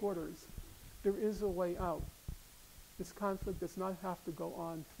its supporters. There is a way out. This conflict does not have to go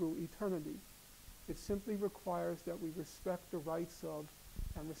on through eternity. It simply requires that we respect the rights of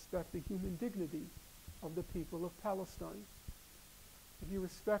and respect the human dignity of the people of Palestine. If you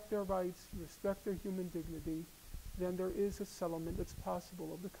respect their rights, you respect their human dignity, then there is a settlement that's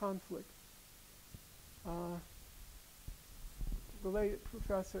possible of the conflict. The late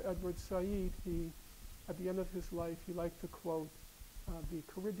Professor Edward Said, at the end of his life, he liked to quote the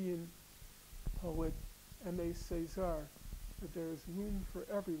Caribbean poet M.A. Cesar, that there is room for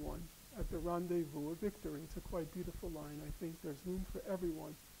everyone at the rendezvous of victory. It's a quite beautiful line. I think there's room for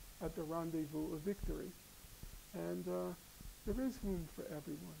everyone at the rendezvous of victory. And there is room for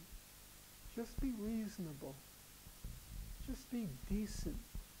everyone. Just be reasonable. Just be decent.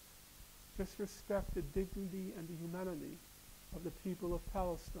 Just respect the dignity and the humanity of the people of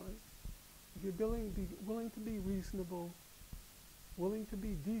Palestine. If you're willing to be reasonable, willing to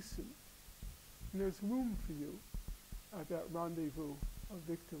be decent, and there's room for you at that rendezvous of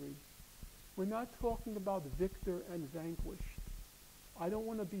victory. We're not talking about victor and vanquished. I don't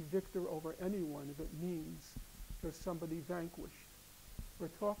want to be victor over anyone if it means there's somebody vanquished. We're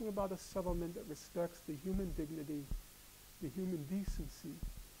talking about a settlement that respects the human dignity, the human decency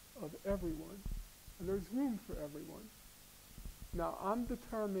of everyone. And there's room for everyone. Now, I'm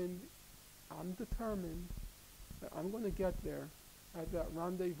determined that I'm going to get there at that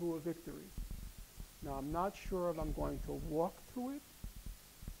rendezvous of victory. Now, I'm not sure if I'm going to walk to it.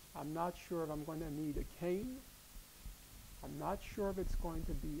 I'm not sure if I'm going to need a cane. I'm not sure if it's going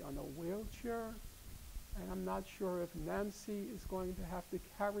to be on a wheelchair. And I'm not sure if Nancy is going to have to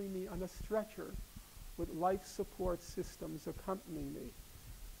carry me on a stretcher with life support systems accompanying me.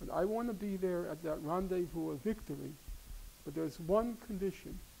 But I want to be there at that rendezvous of victory. But there's one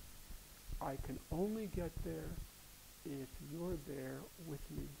condition. I can only get there if you're there with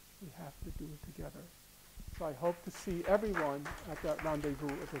me. We have to do it together. So I hope to see everyone at that rendezvous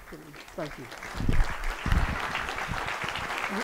of victory. Thank you.